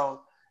breaks down.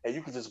 and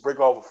you could just break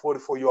off a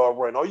 44-yard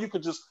run. Or you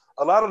could just,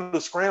 a lot of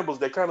the scrambles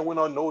that kind of went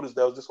unnoticed,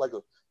 that was just like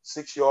a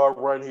 6-yard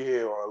run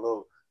here or a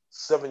little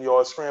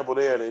 7-yard scramble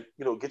there that,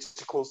 gets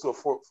you close to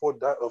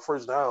a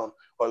first down,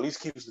 or at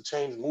least keeps the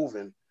chains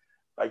moving.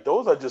 Like,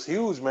 those are just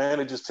huge, man.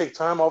 It just takes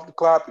time off the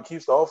clock. It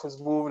keeps the offense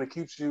moving. It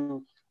keeps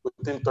you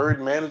within third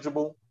and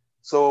manageable.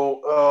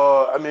 So,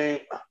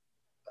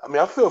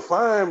 I feel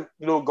fine,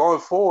 going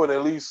forward,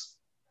 at least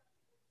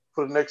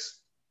for the next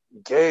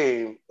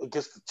game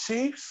against the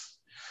Chiefs.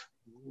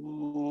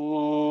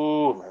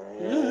 Ooh,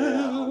 man.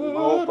 I don't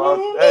know about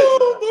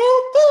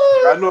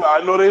that, man.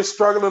 I know they're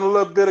struggling a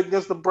little bit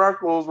against the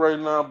Broncos right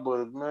now,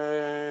 but,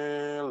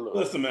 man, look.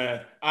 Listen,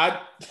 man,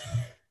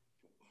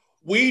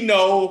 we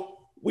know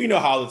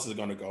how this is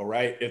going to go,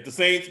 right? If the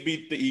Saints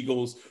beat the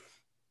Eagles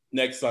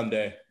next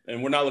Sunday,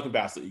 and we're not looking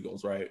past the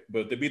Eagles, right? But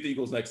if they beat the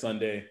Eagles next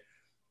Sunday,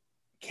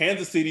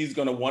 Kansas City is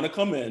going to want to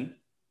come in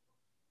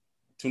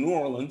to New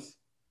Orleans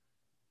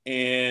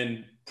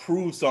and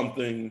prove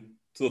something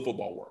to the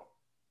football world.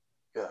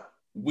 Yeah.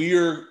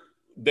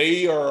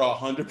 They are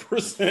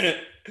 100%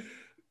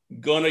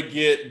 going to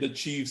get the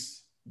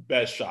Chiefs'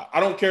 best shot. I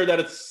don't care that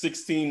it's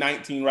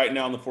 16-19 right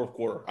now in the fourth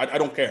quarter. I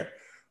don't care.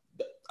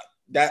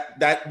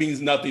 That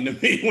means nothing to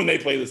me when they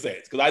play the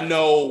Saints, because I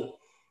know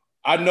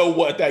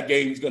what that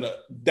game's going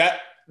to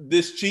 –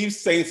 this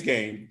Chiefs-Saints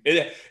game,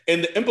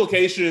 and the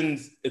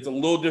implications, it's a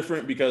little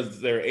different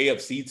because they're an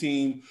AFC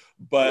team,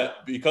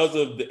 but because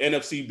of the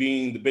NFC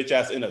being the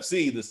bitch-ass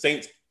NFC, the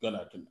Saints going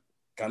to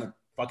kind of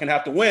fucking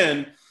have to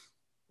win.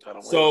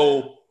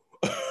 So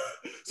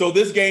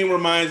this game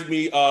reminds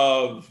me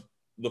of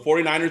the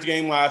 49ers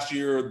game last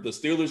year, the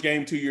Steelers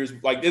game 2 years.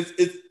 Like,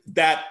 it's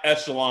that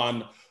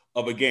echelon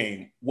of a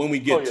game when we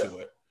get to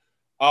it.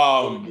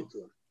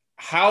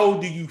 How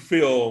do you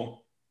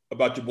feel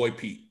about your boy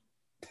Pete?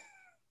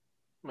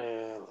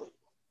 Man,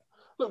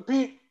 look,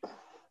 Pete, I'm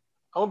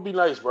gonna be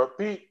nice, bro.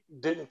 Pete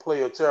didn't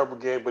play a terrible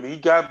game, but he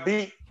got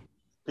beat.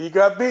 He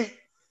got beat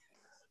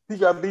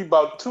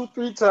about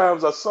 2-3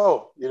 times. I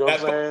saw. You know what I'm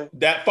saying?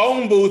 That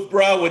phone booth,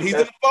 bro. When he's in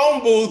the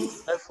phone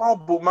booth. That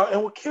phone booth, man.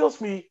 And what kills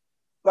me,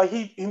 like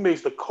he makes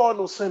the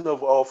cardinal sin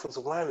of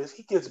offensive linemen,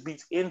 he gets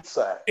beat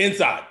inside.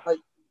 Like,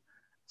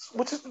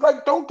 which is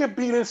like, don't get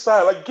beat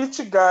inside. Like, get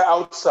your guy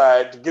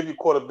outside to give your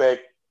quarterback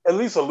at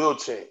least a little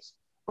chance.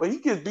 But he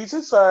gets beat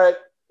inside.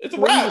 It's a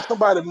wrap.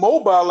 Somebody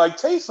mobile like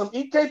Taysom,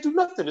 he can't do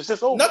nothing. It's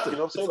just over. Nothing. You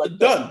know what I'm saying? Like,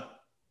 done.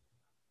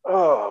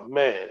 Oh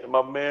man,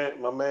 my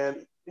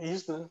man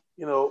Easton.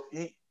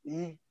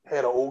 He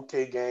had an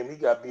okay game. He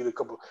got beat a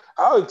couple.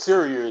 Our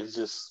interior is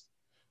just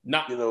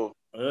not.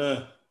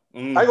 I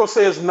ain't gonna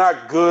say it's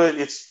not good.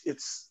 It's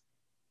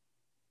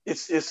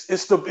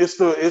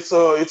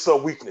a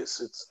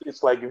weakness.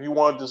 It's like, if you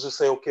wanted to just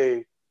say,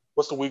 okay,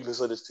 what's the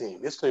weakness of this team?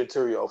 It's the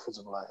interior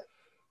offensive line.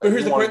 But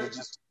here's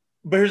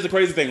the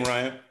crazy thing,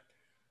 Ryan.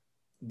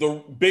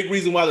 The big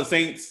reason why the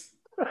Saints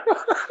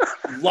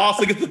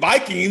lost against the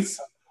Vikings,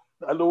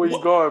 I know where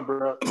you're going,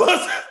 bro,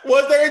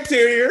 was their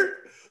interior.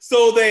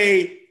 So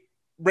they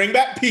bring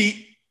back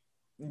Pete,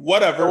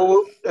 whatever.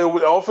 And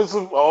with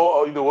offensive,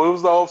 what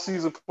was the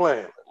offseason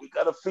plan? We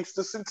got to fix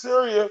this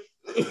interior.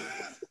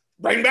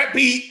 Bring back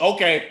Pete.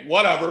 Okay,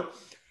 whatever.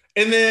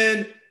 And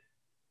then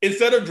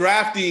instead of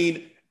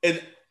drafting an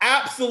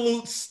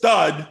absolute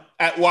stud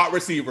at wide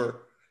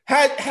receiver,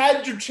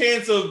 had your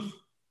chance of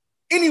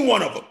any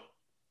one of them.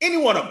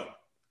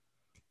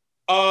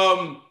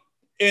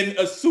 In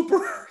a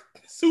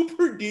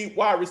super deep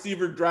wide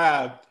receiver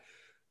draft,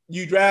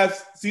 you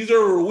draft Cesar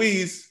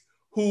Ruiz,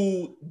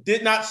 who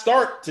did not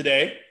start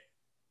today.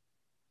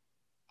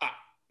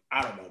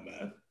 I don't know,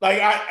 man.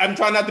 Like, I'm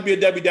trying not to be a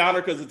Debbie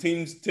Downer because the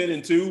team's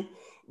 10-2,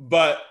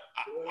 but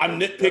I'm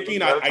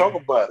nitpicking. I talk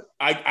about it.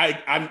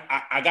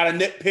 I got to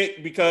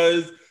nitpick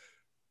because,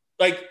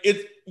 like,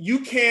 you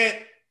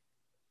can't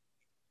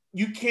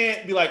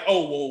be like,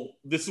 oh, well,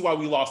 this is why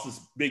we lost this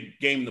big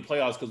game in the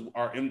playoffs, because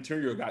our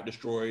interior got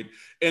destroyed.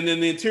 And then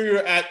the interior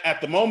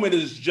at the moment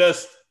is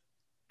just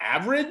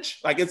average.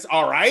 Like, it's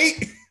all right.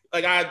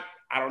 Like, I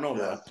don't know,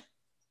 man.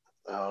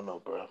 I don't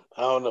know, bro.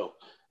 I don't know.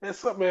 And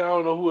something, man, I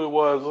don't know who it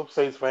was. I'm a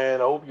Saints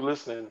fan. I hope you're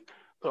listening.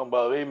 Talking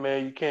about, hey,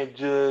 man, you can't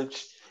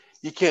judge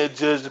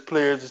the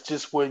players. It's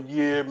just 1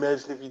 year.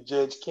 Imagine if you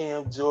judge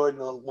Cam Jordan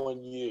on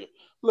 1 year.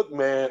 Look,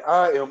 man,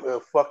 I am a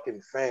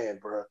fucking fan,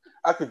 bro.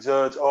 I could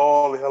judge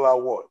all the hell I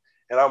want,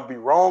 and I'll be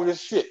wrong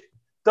as shit.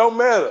 Don't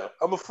matter.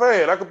 I'm a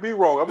fan. I could be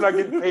wrong. I'm not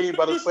getting paid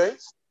by the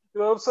Saints.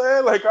 You know what I'm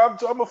saying? Like,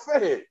 I'm a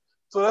fan.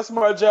 So that's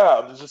my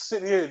job, to just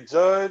sit here and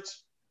judge,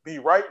 be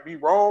right, be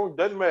wrong.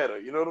 Doesn't matter.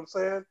 You know what I'm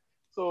saying?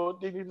 So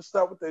they need to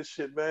stop with that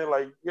shit, man.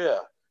 Like, yeah,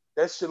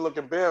 that shit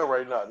looking bad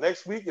right now.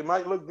 Next week, it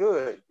might look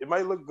good. It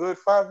might look good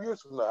 5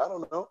 years from now. I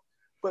don't know.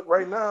 But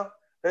right now,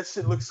 that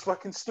shit looks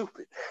fucking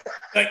stupid.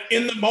 Like,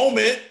 in the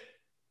moment,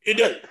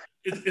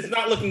 it's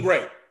not looking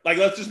great. Like,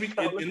 let's just be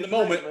in the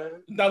moment,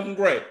 it's not looking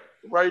great.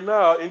 Right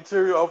now,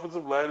 interior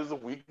offensive line is a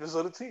weakness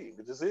of the team.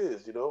 It just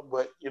is,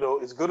 But,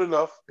 it's good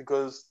enough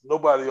because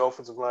nobody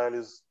offensive line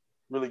is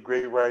really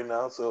great right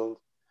now. So,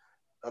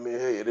 I mean,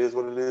 hey, it is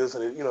what it is.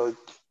 And,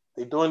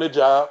 they're doing their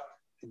job.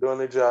 They're doing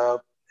their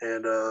job,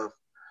 and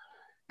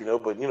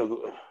but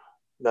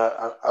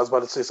now I was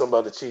about to say something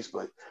about the Chiefs,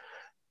 but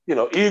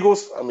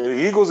Eagles. I mean,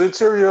 the Eagles'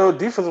 interior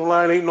defensive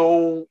line ain't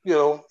no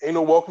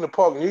walk in the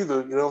park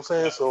neither. You know what I'm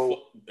saying?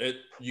 So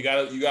you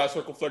gotta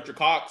circle Fletcher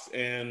Cox,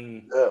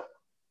 and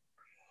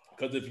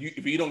because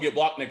if you don't get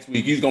blocked next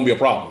week, he's gonna be a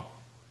problem.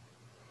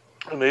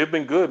 And they've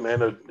been good, man.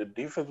 The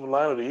defensive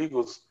line of the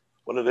Eagles,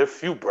 one of their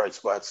few bright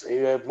spots. They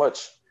have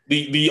much.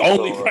 The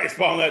only bright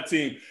spot on that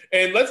team.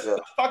 And let's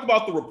talk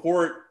about the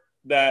report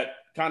that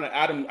kind of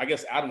Adam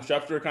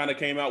Schefter kind of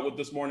came out with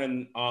this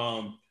morning.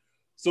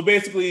 So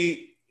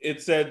basically,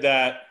 it said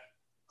that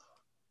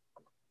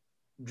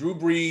Drew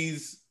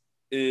Brees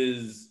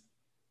is,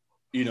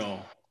 if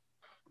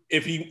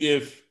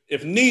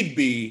need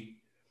be,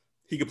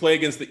 he could play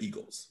against the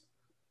Eagles.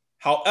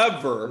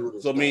 However,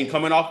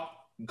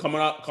 come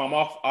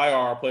off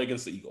IR, play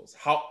against the Eagles.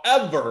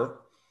 However,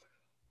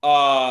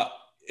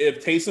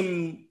 if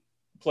Taysom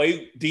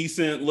played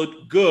decent,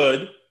 looked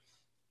good,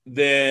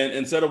 then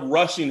instead of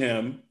rushing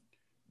him,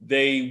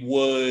 they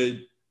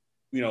would,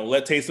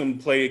 let Taysom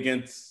play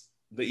against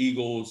the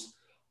Eagles,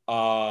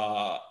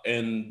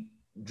 and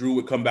Drew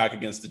would come back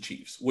against the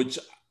Chiefs, which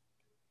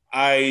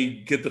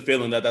I get the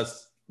feeling that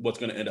that's what's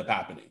going to end up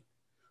happening.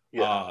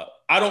 Yeah.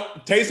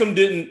 Taysom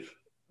didn't,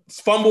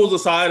 fumbles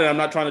aside, and I'm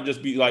not trying to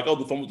just be like,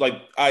 the fumbles,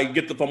 like I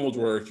get the fumbles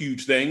were a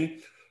huge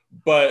thing,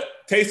 but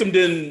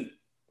Taysom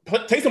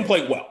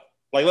played well.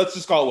 Like, let's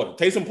just call it what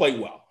Taysom played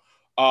well.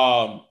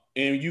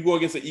 And you go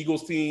against the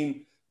Eagles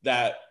team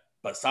that,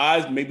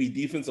 besides maybe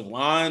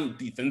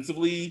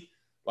defensively,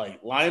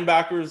 like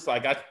linebackers,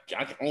 like I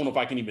don't know if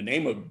I can even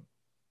name a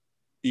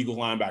Eagles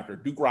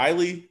linebacker. Duke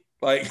Riley,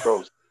 like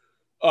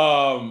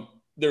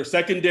their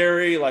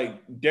secondary,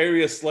 like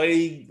Darius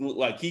Slade,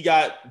 like he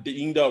got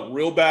dinged up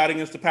real bad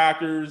against the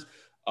Packers.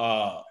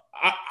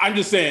 I'm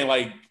just saying,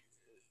 like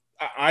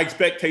I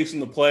expect Taysom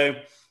to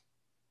play,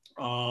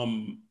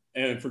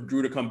 and for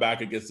Drew to come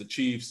back against the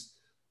Chiefs,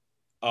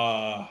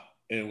 and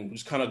we'll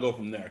just kind of go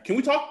from there. Can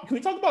we talk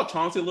about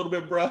Chauncey a little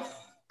bit, bro?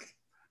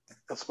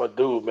 That's my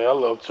dude, man. I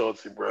love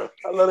Chauncey, bro.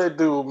 I love that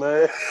dude,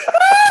 man.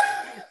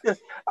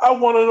 I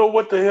want to know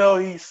what the hell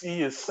he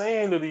is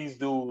saying to these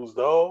dudes,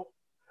 dog.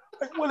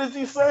 Like, what is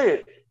he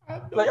saying?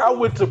 Like, I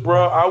went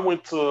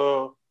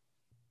to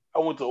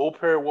Old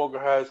Perry Walker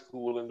High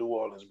School in New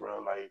Orleans,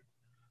 bro. Like,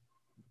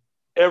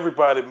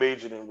 everybody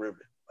majored in ribbon.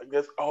 Like,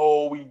 that's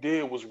all we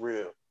did was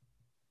rib.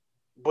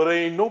 But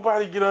ain't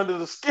nobody get under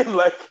the skin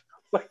like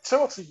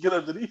Chauncey get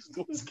under these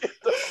dudes' skin.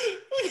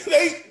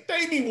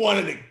 They be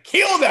wanting to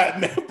kill that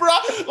man, bro.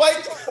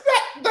 Like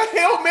the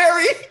Hail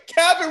Mary,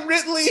 Calvin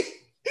Ridley. He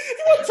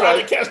wasn't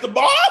trying to catch the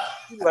ball.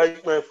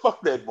 Like, man,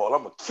 fuck that ball.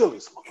 I'm gonna kill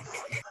this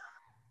motherfucker.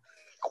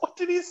 What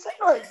did he say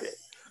like that?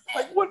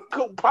 Like, what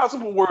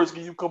possible words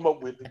can you come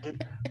up with to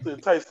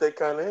entice that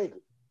kind of anger?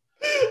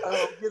 I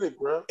don't get it,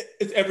 bro.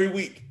 It's every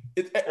week.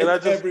 I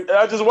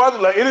just watch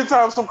it. Like,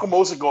 anytime some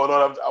commotion going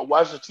on, I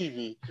watch the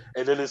TV,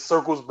 and then it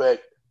circles back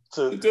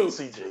to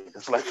CJ.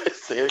 It's like,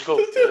 there it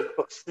goes.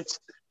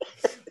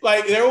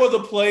 Like, there was a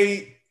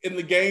play in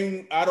the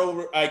game,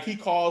 he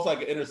calls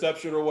like an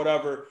interception or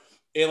whatever,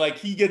 and like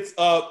he gets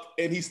up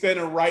and he's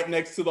standing right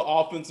next to the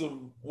offensive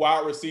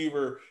wide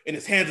receiver, and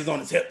his hands is on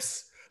his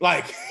hips.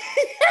 Like,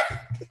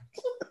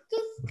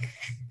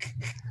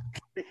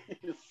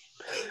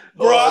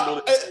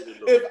 bro,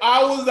 if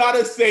I was not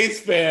a Saints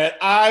fan,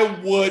 I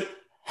would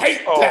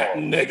hate that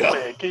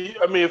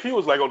nigga. Man, if he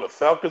was like on the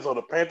Falcons or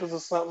the Panthers or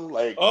something,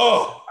 like,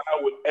 I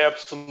would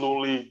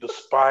absolutely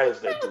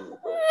despise that dude,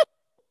 bro.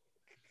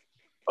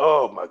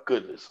 Oh my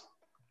goodness.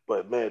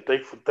 But man,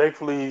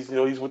 thankfully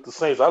he's with the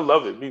Saints. I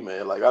love it,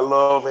 man. Like, I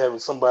love having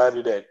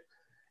somebody that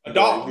a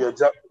dog.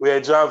 We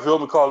had John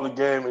Vilma calling the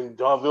game, and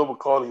John Vilma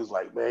calling, he was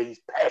like, man, he's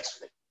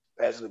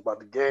passionate about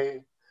the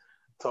game.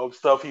 Talk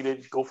stuff, he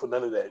didn't go for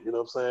none of that. You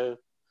know what I'm saying?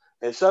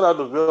 And shout out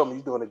to Vilma,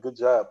 he's doing a good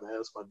job, man.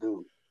 That's my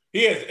dude.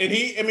 He is, and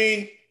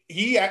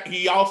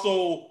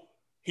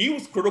he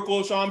was critical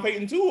of Sean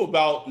Payton too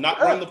about not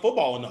running the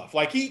football enough.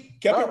 Like, he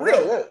kept it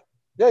real.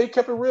 Yeah, he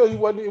kept it real. He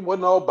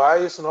wasn't all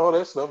biased and all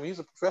that stuff. He's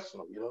a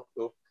professional,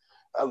 So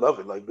I love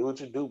it. Like, do what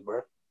you do,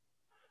 bro.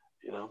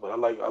 But I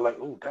like.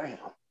 Oh, damn,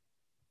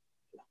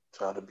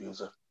 child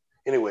abuser.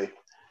 Anyway,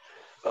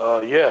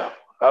 I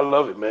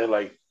love it, man.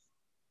 Like,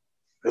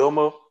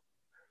 Vilma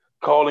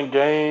calling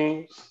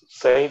games,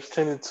 Saints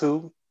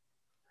 10-2.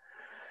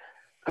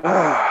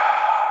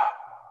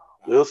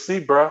 We'll see,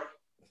 bro.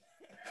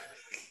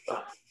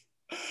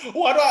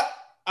 Why do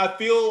I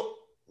feel?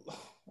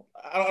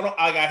 I don't.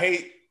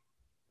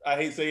 I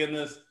hate saying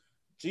this.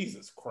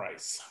 Jesus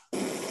Christ.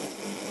 You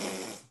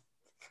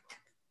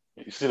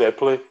see that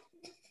play?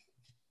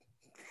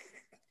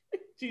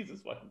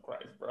 Jesus fucking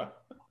Christ, bro.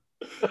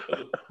 I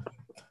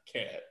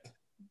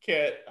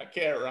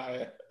can't,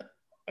 Ryan.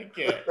 I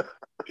can't.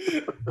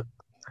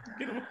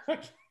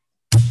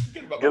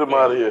 Get him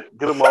out of here.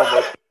 Get him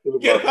off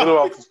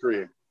the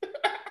screen.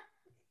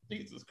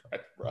 Jesus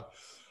Christ, bro.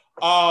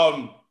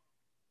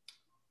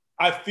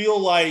 I feel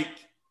like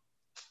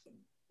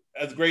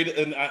as great,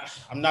 and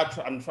I'm not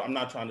trying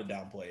to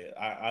downplay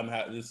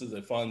it. This is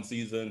a fun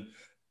season.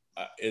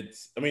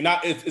 It's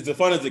as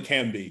fun as it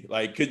can be.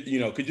 Like, could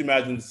you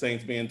imagine the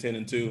Saints being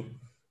 10-2,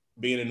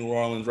 being in New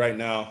Orleans right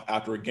now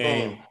after a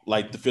game,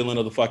 like the feeling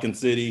of the fucking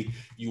city,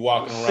 you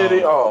walking around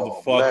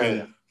the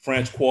fucking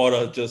French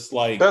Quarter, just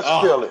like best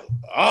feeling.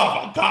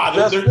 Oh my God,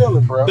 best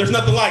feeling, bro. There's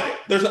nothing like it.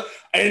 There's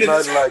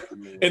nothing like it,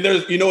 man. And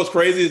there's what's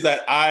crazy is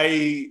that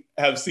I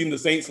have seen the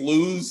Saints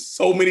lose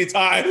so many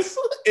times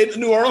in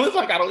New Orleans.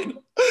 Like I don't even.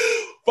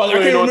 I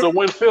don't know what the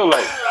win feel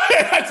like.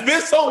 It's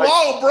been so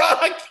long, bro.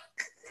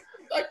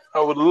 I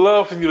would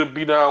love for you to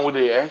be down with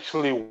it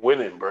actually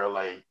winning, bro.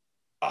 Like,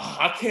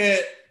 I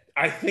can't.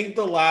 I think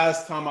the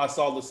last time I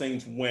saw the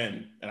Saints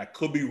win, and I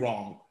could be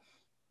wrong,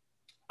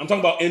 I'm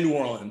talking about in New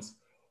Orleans,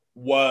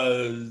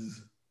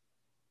 was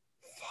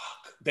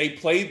they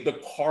played the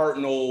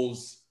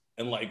Cardinals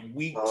in like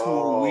week 2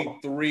 or week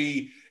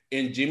 3,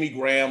 and Jimmy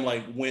Graham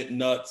like went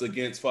nuts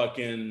against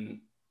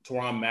fucking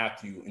Tyrann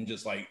Mathieu and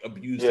just like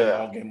abused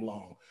him all game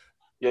long.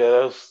 Yeah,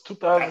 that was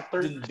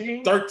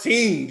 2013.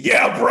 13,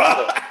 yeah,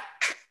 bro.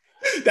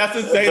 That's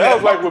insane. That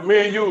was like with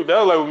me and you. That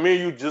was like with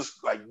me and you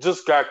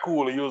just got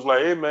cool, and you was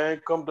like, "Hey man,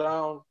 come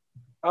down."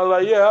 I was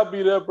like, "Yeah, I'll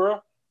be there,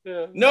 bro."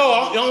 Yeah.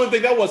 No, the only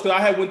thing that was because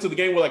I went to the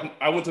game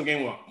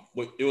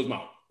with it was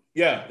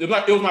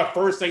my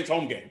first Saints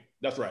home game.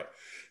 That's right.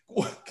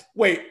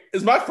 Wait,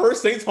 is my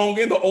first Saints home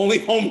game the only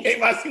home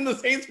game I've seen the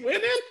Saints win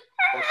in?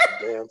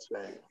 That's a damn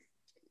shame.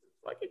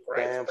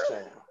 Damn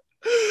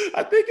shame.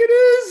 I think it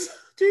is.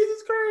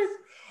 Jesus Christ.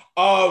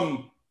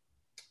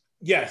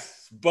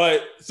 Yes,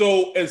 but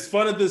so as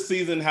fun as this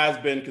season has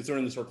been,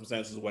 considering the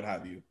circumstances, what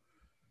have you,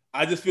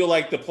 I just feel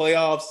like the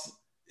playoffs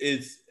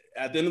is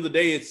at the end of the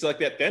day, it's like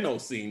that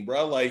Thanos scene,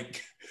 bro.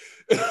 Like,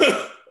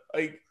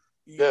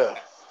 yeah,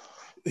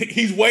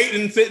 he's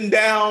waiting, sitting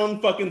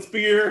down, fucking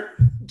spear,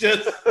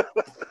 just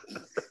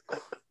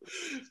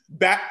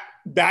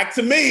back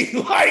to me.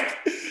 Like,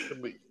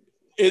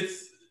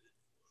 it's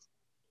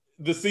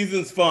the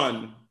season's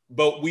fun,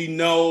 but we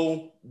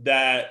know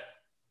that.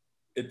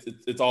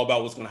 It's all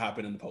about what's going to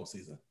happen in the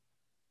postseason.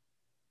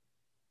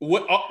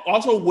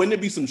 Wouldn't it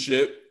be some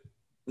shit?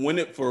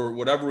 For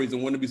whatever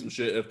reason, wouldn't it be some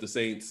shit if the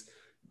Saints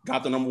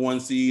got the number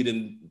 1 seed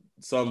and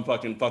some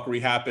fucking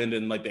fuckery happened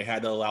and like they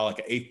had to allow like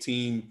an 8th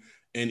team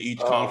in each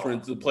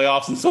conference to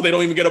playoffs, and so they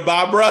don't even get a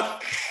bye, bro?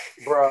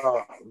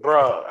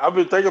 Bro, I've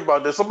been thinking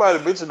about this.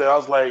 Somebody mentioned that. I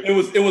was like, it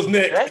was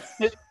Nick.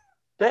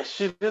 That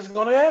shit is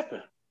going to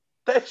happen.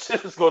 That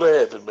shit is going to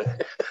happen, man.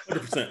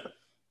 100%.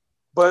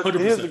 But 100%.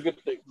 Here's the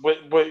good thing.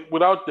 But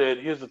without that,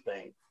 here's the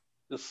thing: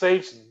 the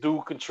Saints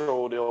do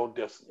control their own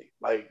destiny.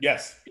 Like,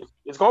 yes,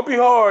 it's gonna be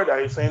hard.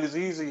 I ain't saying it's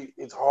easy.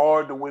 It's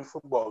hard to win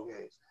football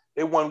games.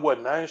 They won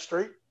 9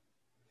 straight?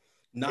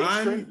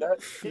 9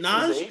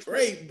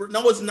 straight.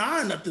 No, it's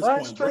 9 at this 9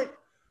 point. Straight. Bro.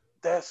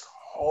 That's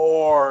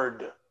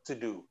hard to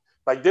do.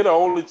 Like, they're the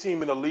only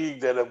team in the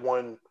league that have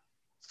won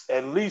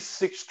at least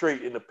 6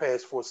 straight in the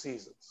past 4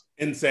 seasons.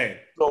 Insane.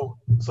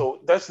 So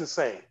that's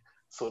insane.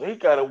 So they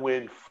got to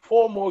win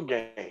 4 more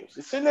games.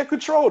 It's in their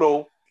control,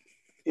 though.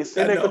 It's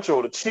in their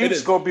control. The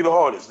Chiefs going to be the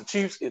hardest. The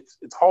Chiefs,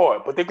 it's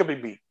hard, but they can be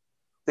beat.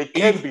 They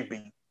can be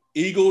beat.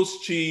 Eagles,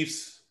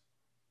 Chiefs,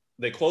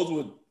 they close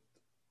with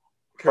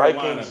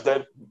Carolina.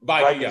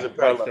 Vikings and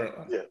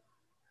Carolina. Yeah.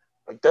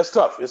 Like, that's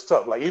tough. It's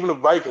tough. Like, even the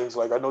Vikings,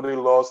 like, I know they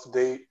lost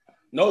today.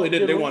 No, they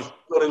didn't. They won.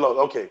 No, they lost.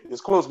 Okay.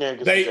 It's a close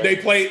game. They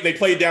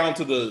played down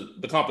to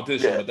the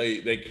competition, but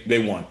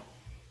they won.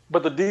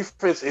 But the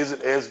defense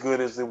isn't as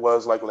good as it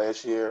was like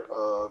last year,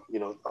 on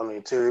the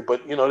interior.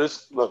 But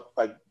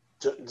like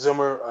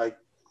Zimmer,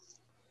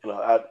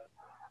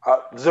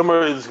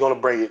 Zimmer is going to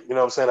bring it. You know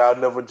what I'm saying? I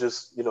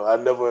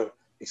never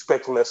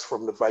expect less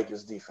from the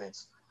Vikings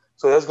defense.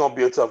 So that's going to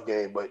be a tough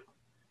game. But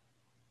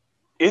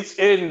it's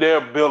in their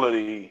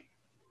ability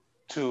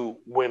to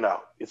win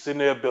out. It's in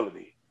their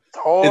ability. It's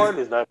hard.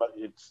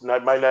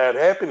 Might not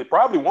happen. It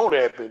probably won't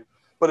happen.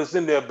 But it's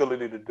in their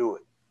ability to do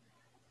it.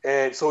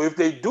 And so if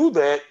they do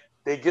that,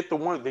 they get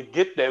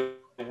that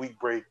week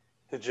break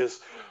to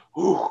just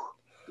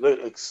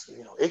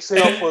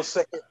exhale for a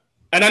second.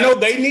 And I know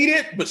they need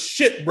it, but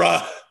shit, bro.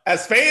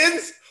 As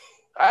fans,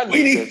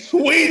 we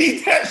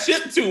need that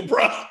shit too,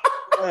 bro.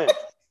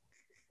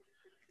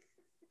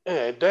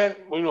 And then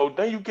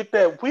you get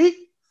that week,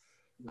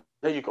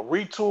 then you can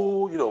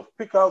retool,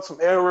 pick out some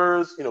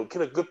errors,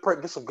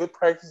 get some good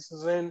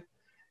practices in,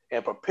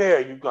 and prepare.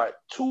 You got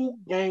 2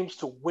 games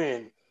to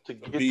win. To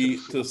get to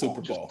the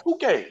Super Bowl. Just 2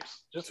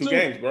 games. Just 2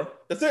 games, bro.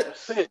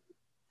 That's it.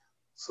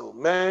 So,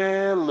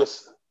 man,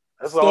 listen.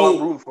 That's all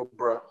I'm rooting for,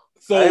 bro.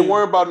 So, I ain't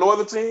worried about no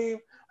other team.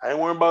 I ain't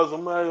worried about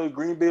somebody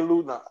Green Bay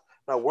losing.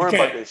 Not worried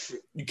about that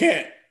shit. You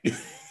can't.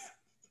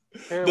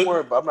 Can't worry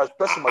about. I'm not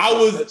stressing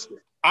myself.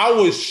 I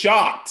was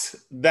shocked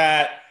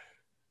that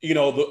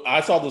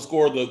I saw the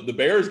score of the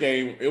Bears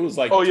game. It was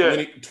like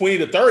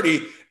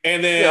 20-30,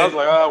 and then I was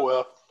like, oh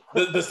well.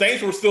 The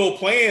Saints were still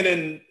playing,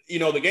 and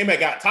the game had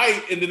got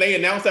tight, and then they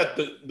announced that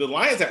the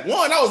Lions had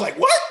won. I was like,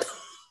 "What?"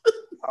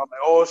 I'm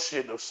like, "Oh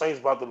shit, the Saints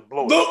about to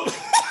blow it."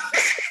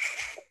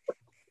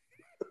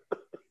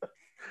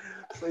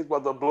 Saints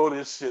about to blow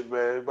this shit,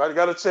 man. If I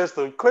got a chance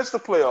to clinch the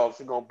playoffs,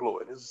 they're gonna blow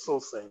it. This is so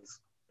Saints.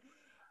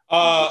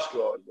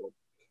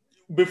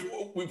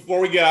 Before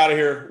we get out of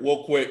here,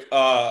 real quick,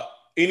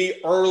 any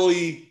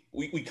early?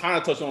 We kind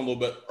of touched on a little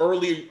bit.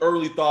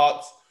 Early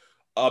thoughts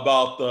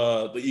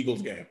about the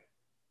Eagles game.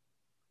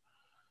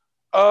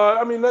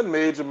 I mean, nothing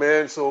major,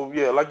 man. So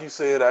yeah, like you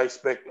said, I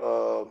expect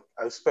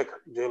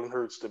Jalen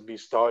Hurts to be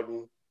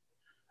starting.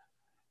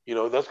 You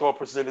know, that's going to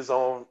present its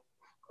own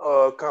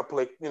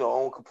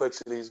own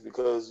complexities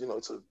because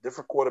it's a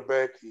different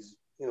quarterback. He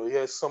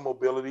has some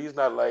mobility. He's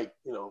not like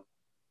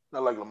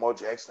not like Lamar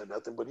Jackson or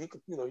nothing, but he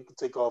could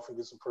take off and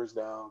get some first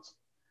downs.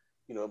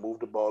 Move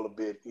the ball a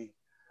bit.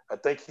 I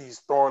think he's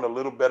throwing a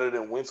little better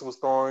than Wentz was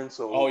throwing.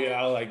 So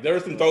there were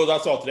some throws I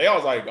saw today. I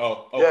was like,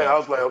 oh, okay. Yeah, I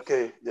was like,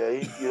 okay, yeah,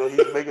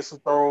 he's making some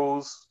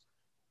throws,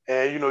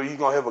 and he's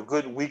gonna have a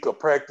good week of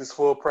practice,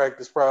 full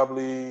practice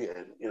probably,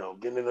 and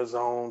getting in the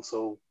zone.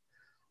 So,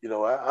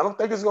 I don't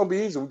think it's gonna be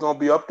easy. We're gonna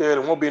be up there.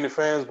 There won't be any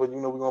fans, but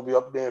we're gonna be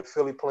up there in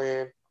Philly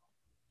playing.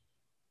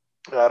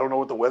 I don't know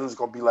what the weather's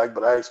gonna be like,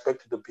 but I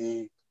expect it to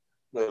be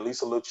at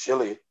least a little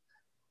chilly.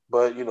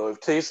 But if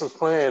Taysom's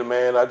playing,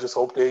 man, I just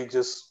hope they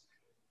just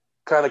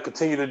kind of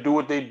continue to do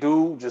what they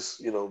do.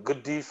 Just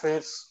good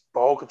defense,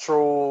 ball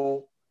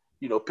control.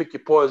 Pick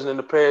your poison in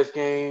the pass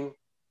game.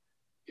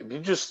 If you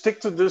just stick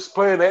to this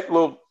playing that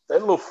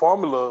little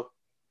formula,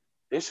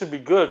 it should be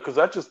good. Because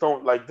I just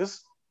don't like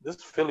this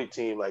Philly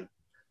team. Like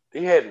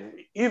they hadn't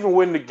even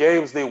when the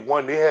games they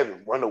won, they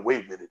haven't run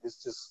away with it.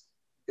 It's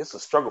a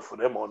struggle for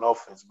them on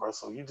offense, bro.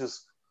 So you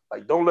just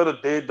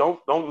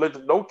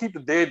don't keep the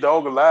dead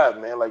dog alive,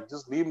 man. Like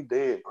just leave him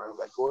dead, bro.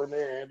 Like go in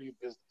there and handle your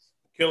business.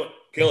 Kill it.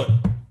 Kill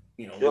him.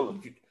 If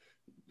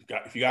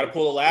you got to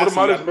pull the last, put him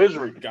out of his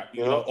misery.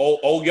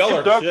 Old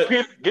Yeller,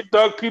 get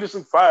Doug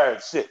Peterson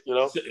fired, shit.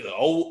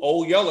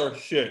 Old Yeller,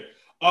 shit.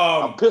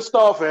 I'm pissed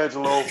off,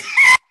 Angelo.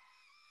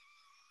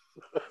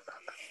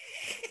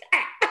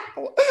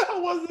 I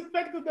wasn't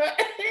expecting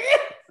that.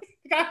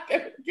 God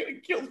damn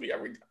it kills me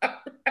every time.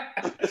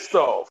 Pissed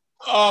off.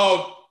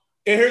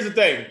 And here's the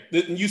thing.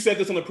 You said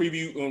this on the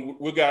preview, and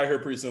we'll get out of here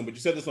pretty soon, but you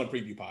said this on the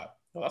preview pod.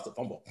 Oh, that's a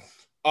fumble.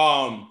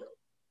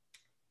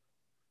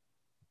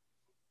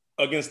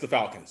 Against the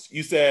Falcons.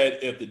 You said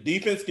if the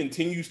defense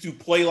continues to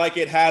play like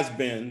it has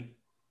been,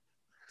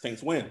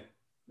 Saints win.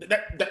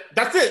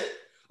 That's it.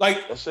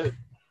 That's it.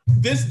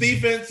 This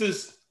defense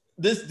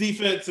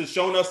has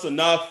shown us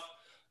enough.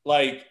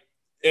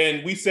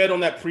 And we said on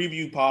that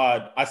preview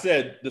pod, I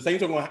said the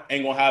Saints ain't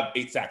gonna have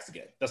 8 sacks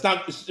again.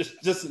 It's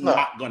just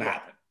not gonna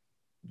happen.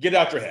 Get it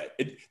out your head.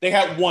 They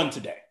had one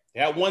today.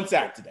 They had 1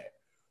 sack today.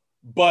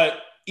 But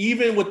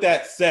even with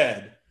that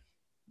said,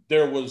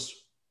 there was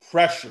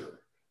pressure.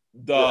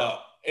 The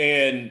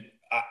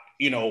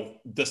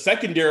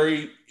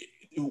secondary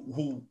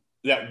who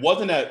that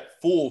wasn't at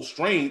full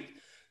strength,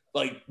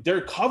 their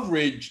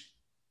coverage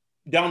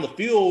down the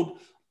field,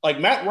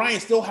 Matt Ryan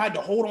still had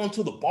to hold on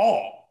to the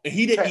ball, and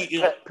he didn't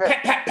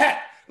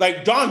pat.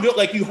 Like John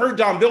Bill, you heard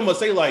John Bilma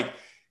say, Matt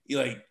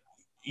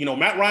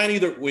Ryan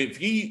either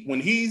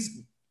when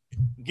he's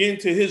getting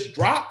to his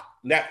drop,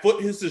 that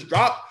foot hits his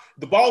drop,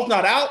 the ball's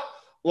not out.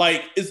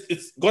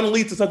 It's going to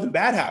lead to something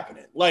bad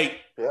happening.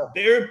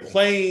 They're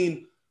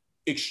playing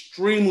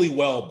extremely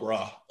well,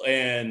 bruh.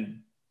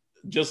 And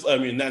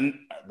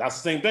then that's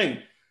the same thing,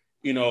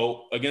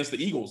 against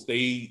the Eagles.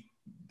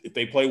 If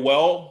they play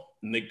well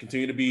and they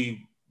continue to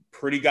be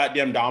pretty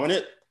goddamn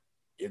dominant,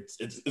 it's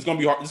going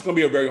to be hard. It's going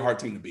to be a very hard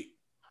team to beat.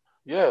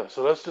 Yeah.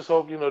 So let's just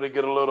hope, they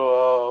get a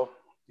little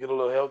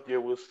healthier.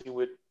 We'll see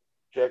with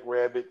Jack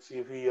Rabbit, see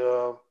if he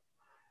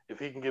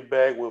can get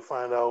back. We'll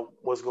find out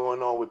what's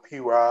going on with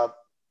P-Rob.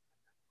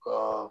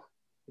 When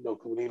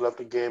he left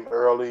the game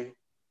early,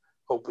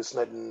 hope it's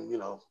nothing,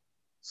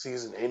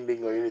 season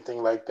ending or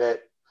anything like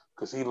that,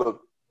 because he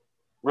looked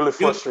really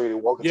frustrated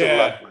walking to the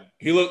locker room.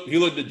 He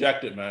looked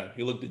dejected, man.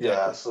 He looked dejected.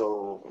 Yeah,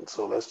 so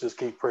let's just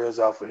keep prayers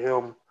out for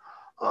him.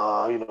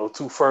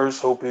 2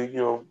 firsts, hope he,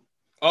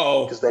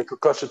 because that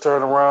concussion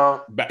turn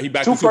around. He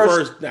back to 2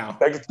 firsts now.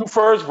 Back to 2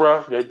 firsts,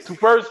 bro. Yeah, 2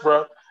 firsts,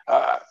 bro.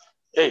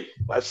 Hey,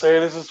 I'm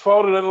saying this is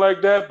fault or nothing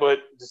like that, but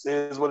this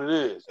is what it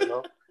is,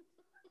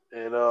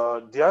 And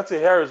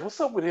Deontay Harris,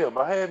 what's up with him?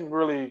 I hadn't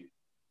really.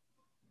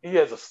 He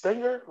has a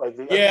stinger,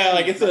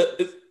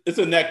 it's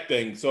a neck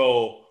thing.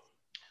 So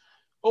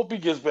hope he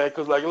gets back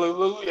because,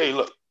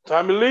 look,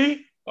 Tommy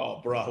Lee. Oh,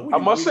 bro, I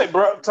must say,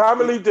 bro,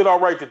 Tommy Lee did all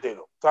right today,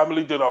 though. Tommy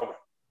Lee did all right.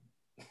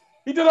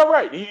 He did all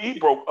right. He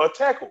broke a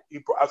tackle.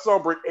 I saw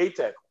him break a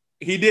tackle.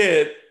 He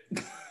did.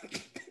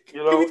 He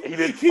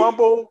didn't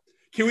fumble.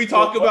 Can we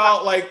talk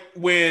about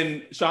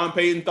when Sean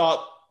Payton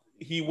thought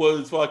he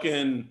was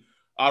fucking,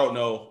 I don't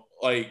know,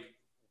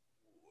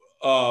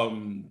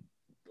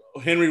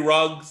 Henry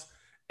Ruggs,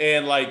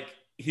 and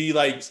he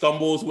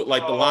stumbles with the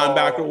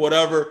linebacker or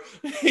whatever.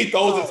 He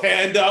throws his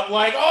hand up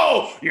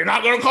oh, you're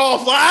not gonna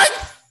call a flag?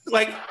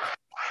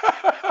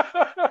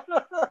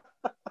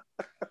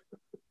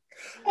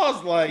 I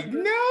was like,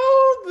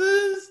 no,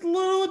 this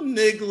little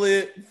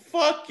niglet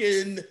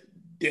fucking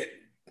didn't.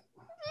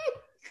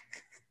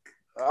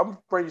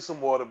 bring you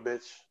some water,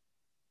 bitch.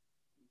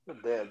 The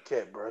damn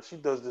cat, bro. She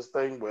does this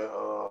thing where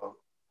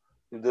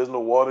if there's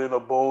no water in her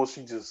bowl,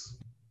 she just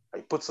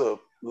like puts her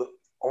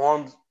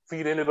arms,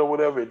 feet in it or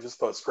whatever, and just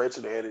starts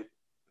scratching at it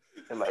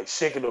and like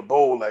shaking the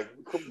bowl. Like,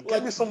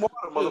 give me some water,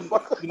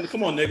 motherfucker.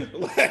 Come on,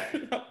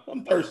 nigga.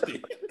 I'm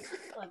thirsty.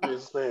 I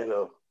just saying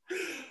though.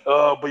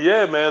 But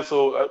yeah, man.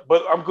 So,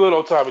 but I'm good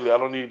on Tommy Lee. I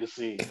don't need to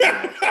see.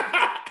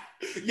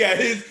 Yeah,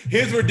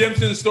 his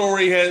redemption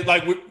story has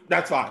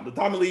that's fine. The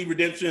Tommy Lee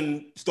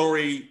redemption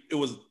story,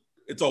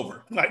 it's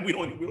over. Like we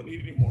don't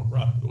need any more,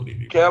 bro.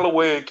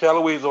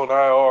 Callaway's on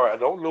IR. I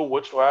don't know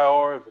which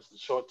IR, if it's the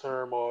short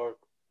term or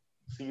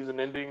season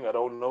ending. I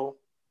don't know,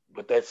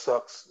 but that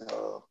sucks.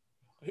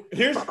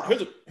 Here's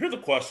a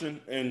question,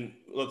 and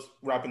let's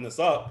wrapping this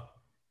up.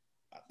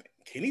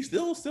 Kenny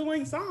still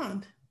ain't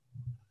signed.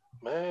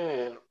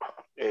 Man,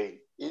 hey,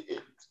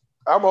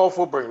 I'm all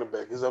for bringing him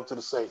back. It's up to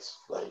the Saints.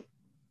 Like,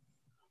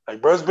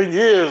 bro, it's been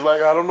years.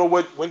 Like, I don't know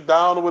what went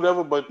down or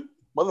whatever, but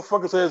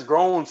motherfuckers has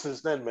grown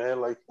since then,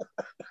 man. Like,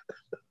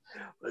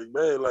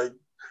 man,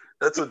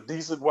 that's a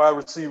decent wide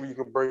receiver you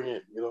can bring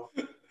in, you know?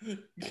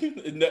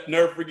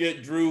 Never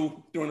forget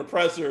Drew during the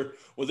presser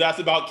was asked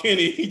about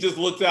Kenny. He just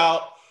looked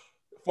out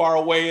far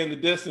away in the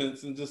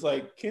distance and just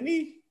like,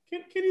 Kenny's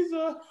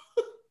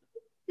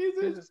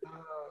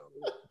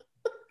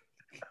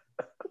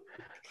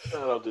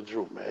Shout out to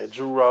Drew, man.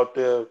 Drew out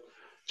there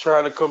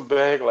trying to come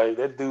back. Like,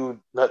 that dude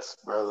nuts,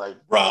 bro. Like,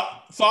 bro,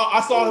 so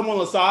I saw him on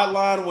the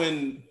sideline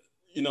when,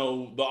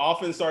 the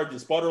offense started to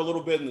sputter a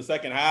little bit in the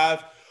second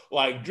half.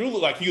 Like, Drew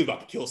looked like he was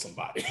about to kill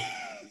somebody.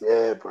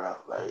 Yeah, bro.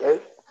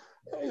 Like,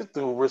 this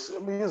dude,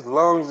 his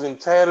lungs in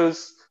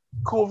tatters,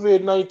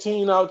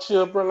 COVID-19 out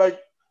here, bro. Like,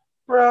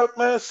 bro,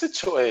 man,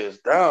 sit your ass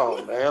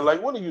down, man.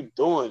 Like, what are you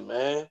doing,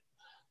 man?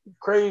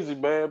 Crazy,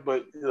 man.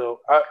 But,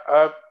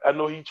 I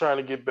know he's trying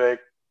to get back.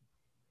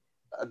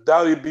 I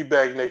doubt he'll be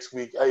back next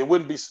week. It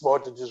wouldn't be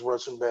smart to just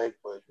rush him back,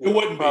 but it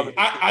wouldn't be.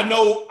 I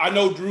know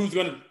Drew's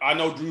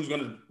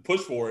gonna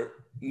push for it,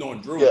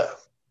 knowing Drew. Yeah,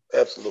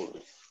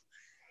 absolutely,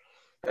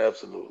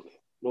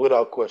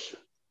 without question.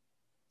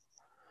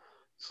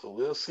 So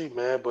we'll see,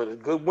 man. But a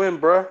good win,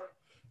 bro.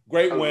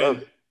 Great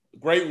win.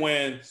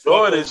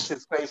 Enjoy this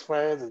shit, Space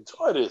fans.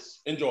 Enjoy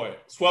this. Enjoy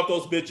it. Swept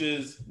those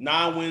bitches.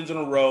 9 wins in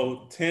a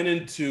row.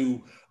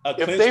 10-2.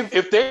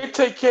 If they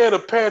take care of the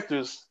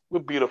Panthers,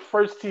 we'll be the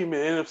first team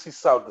in the NFC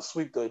South to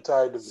sweep the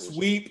entire division.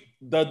 Sweep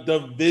the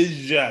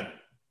division.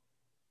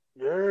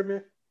 You heard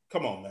me?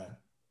 Come on, man.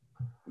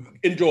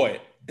 Enjoy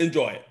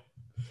it.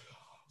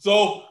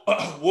 So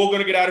we're going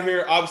to get out of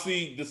here.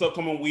 Obviously, this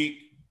upcoming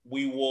week,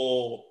 we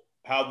will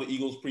have the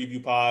Eagles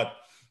preview pod.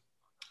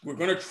 We're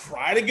going to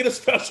try to get a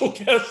special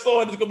guest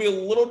on. It's going to be a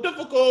little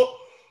difficult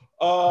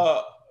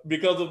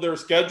because of their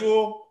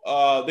schedule.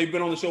 They've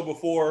been on the show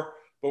before,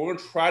 but we're going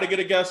to try to get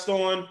a guest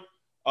on.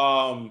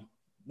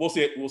 We'll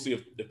see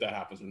if that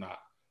happens or not.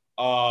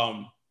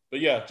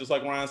 But yeah, just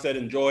like Ryan said,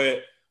 enjoy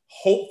it.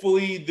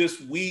 Hopefully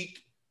this week,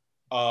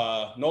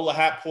 Nola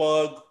Hat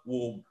Plug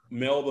will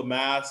mail the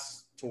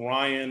masks to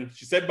Ryan.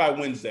 She said by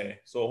Wednesday,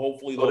 so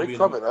hopefully they'll be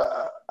coming.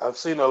 I've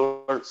seen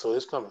alerts, so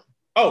it's coming.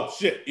 Oh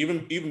shit,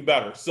 even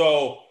better.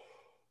 So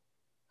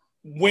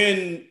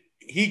when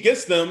he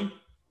gets them,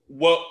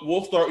 what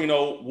we'll start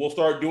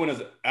doing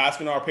is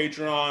asking our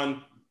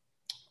Patreons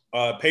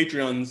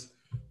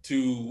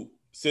to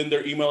send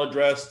their email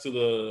address to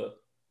the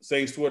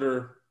Saints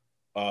Twitter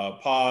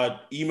pod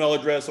email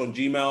address on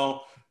Gmail.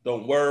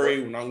 Don't worry,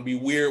 we're not gonna be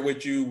weird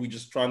with you. We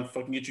just trying to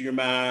fucking get you your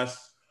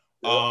mask.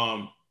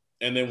 Yep.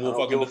 And then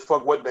we'll give a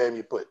fuck what name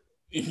you put.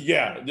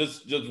 Yeah, we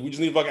just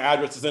need a fucking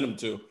address to send them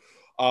to,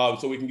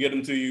 so we can get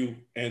them to you.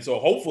 And so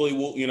hopefully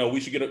we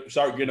should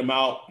start getting them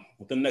out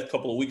within the next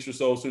couple of weeks or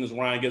so, as soon as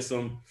Ryan gets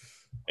them.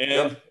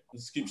 And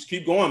just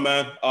keep going,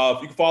 man.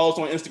 If you can follow us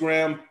on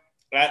Instagram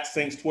at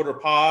Saints Twitter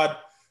Pod.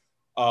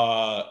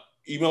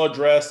 Email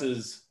address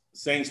is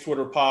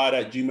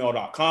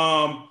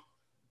saintstwitterpod@gmail.com.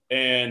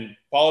 And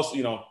follow us,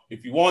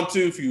 if you want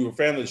to, if you're a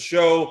fan of the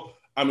show.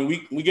 I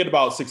mean, we get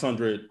about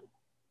 600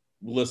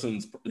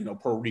 listens, per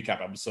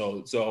recap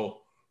episode.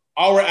 So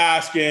all we're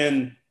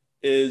asking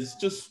is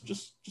just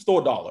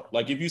throw $1.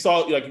 Like if you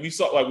saw,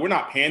 we're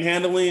not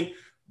panhandling,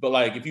 but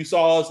like if you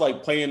saw us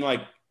like playing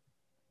like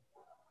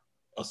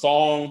a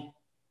song,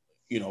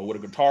 with a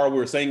guitar we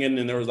were singing,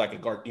 and there was like you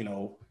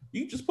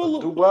just put a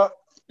little doo-wop.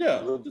 Yeah.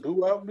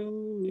 Doo-wop.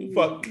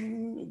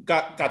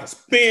 Got the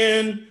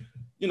spin,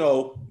 you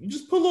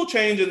just put a little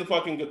change in the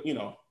fucking,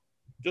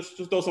 just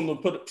throw something,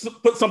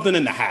 put something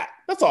in the hat.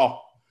 That's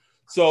all.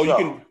 So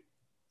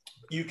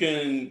you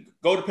can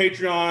go to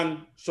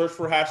Patreon, search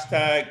for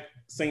hashtag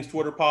Saints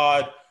Twitter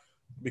Pod,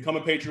 become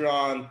a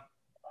Patreon,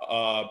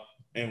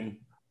 and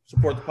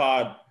support the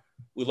pod.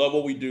 We love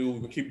what we do.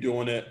 We'll keep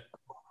doing it.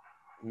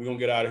 We're going to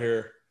get out of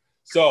here.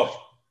 So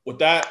with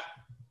that,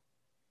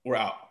 we're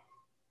out.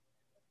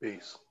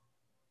 Peace.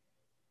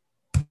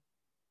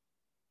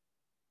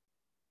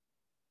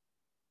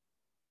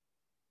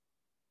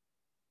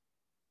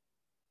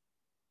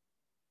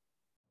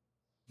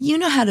 You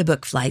know how to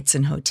book flights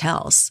and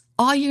hotels.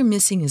 All you're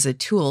missing is a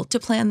tool to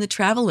plan the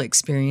travel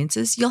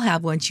experiences you'll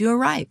have once you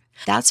arrive.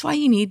 That's why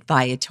you need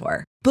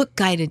Viator. Book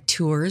guided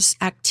tours,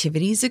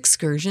 activities,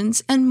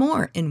 excursions, and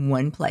more in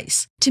one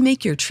place to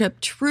make your trip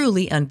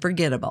truly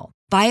unforgettable.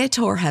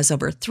 Viator has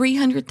over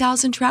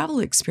 300,000 travel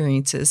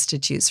experiences to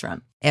choose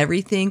from.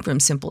 Everything from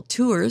simple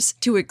tours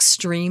to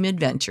extreme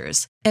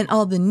adventures and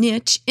all the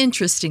niche,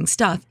 interesting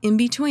stuff in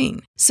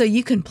between. So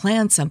you can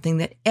plan something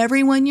that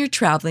everyone you're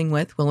traveling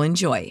with will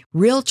enjoy.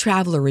 Real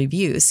traveler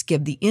reviews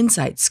give the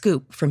inside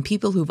scoop from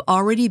people who've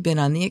already been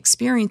on the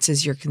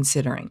experiences you're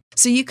considering.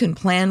 So you can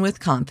plan with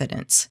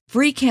confidence.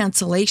 Free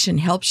cancellation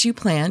helps you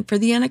plan for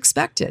the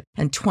unexpected.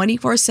 And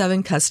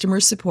 24/7 customer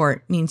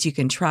support means you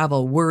can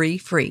travel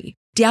worry-free.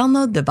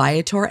 Download the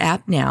Viator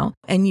app now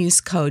and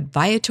use code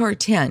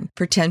Viator10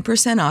 for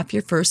 10% off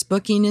your first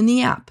booking in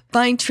the app.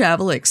 Find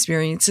travel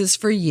experiences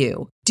for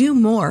you. Do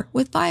more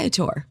with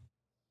Viator.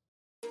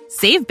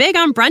 Save big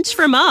on brunch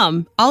for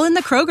mom, all in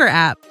the Kroger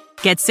app.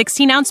 Get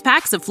 16-ounce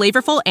packs of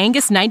flavorful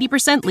Angus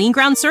 90% lean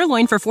ground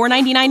sirloin for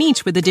 $4.99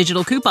 each with a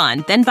digital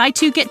coupon. Then buy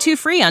 2, get 2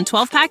 free on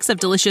 12 packs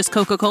of delicious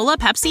Coca-Cola,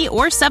 Pepsi,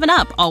 or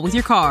 7UP, all with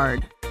your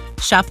card.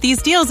 Shop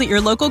these deals at your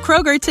local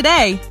Kroger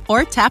today,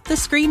 or tap the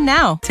screen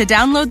now to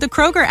download the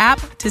Kroger app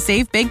to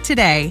save big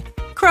today.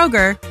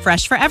 Kroger,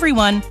 fresh for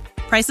everyone.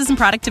 Prices and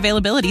product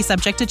availability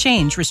subject to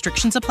change.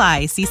 Restrictions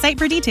apply. See site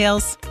for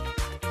details.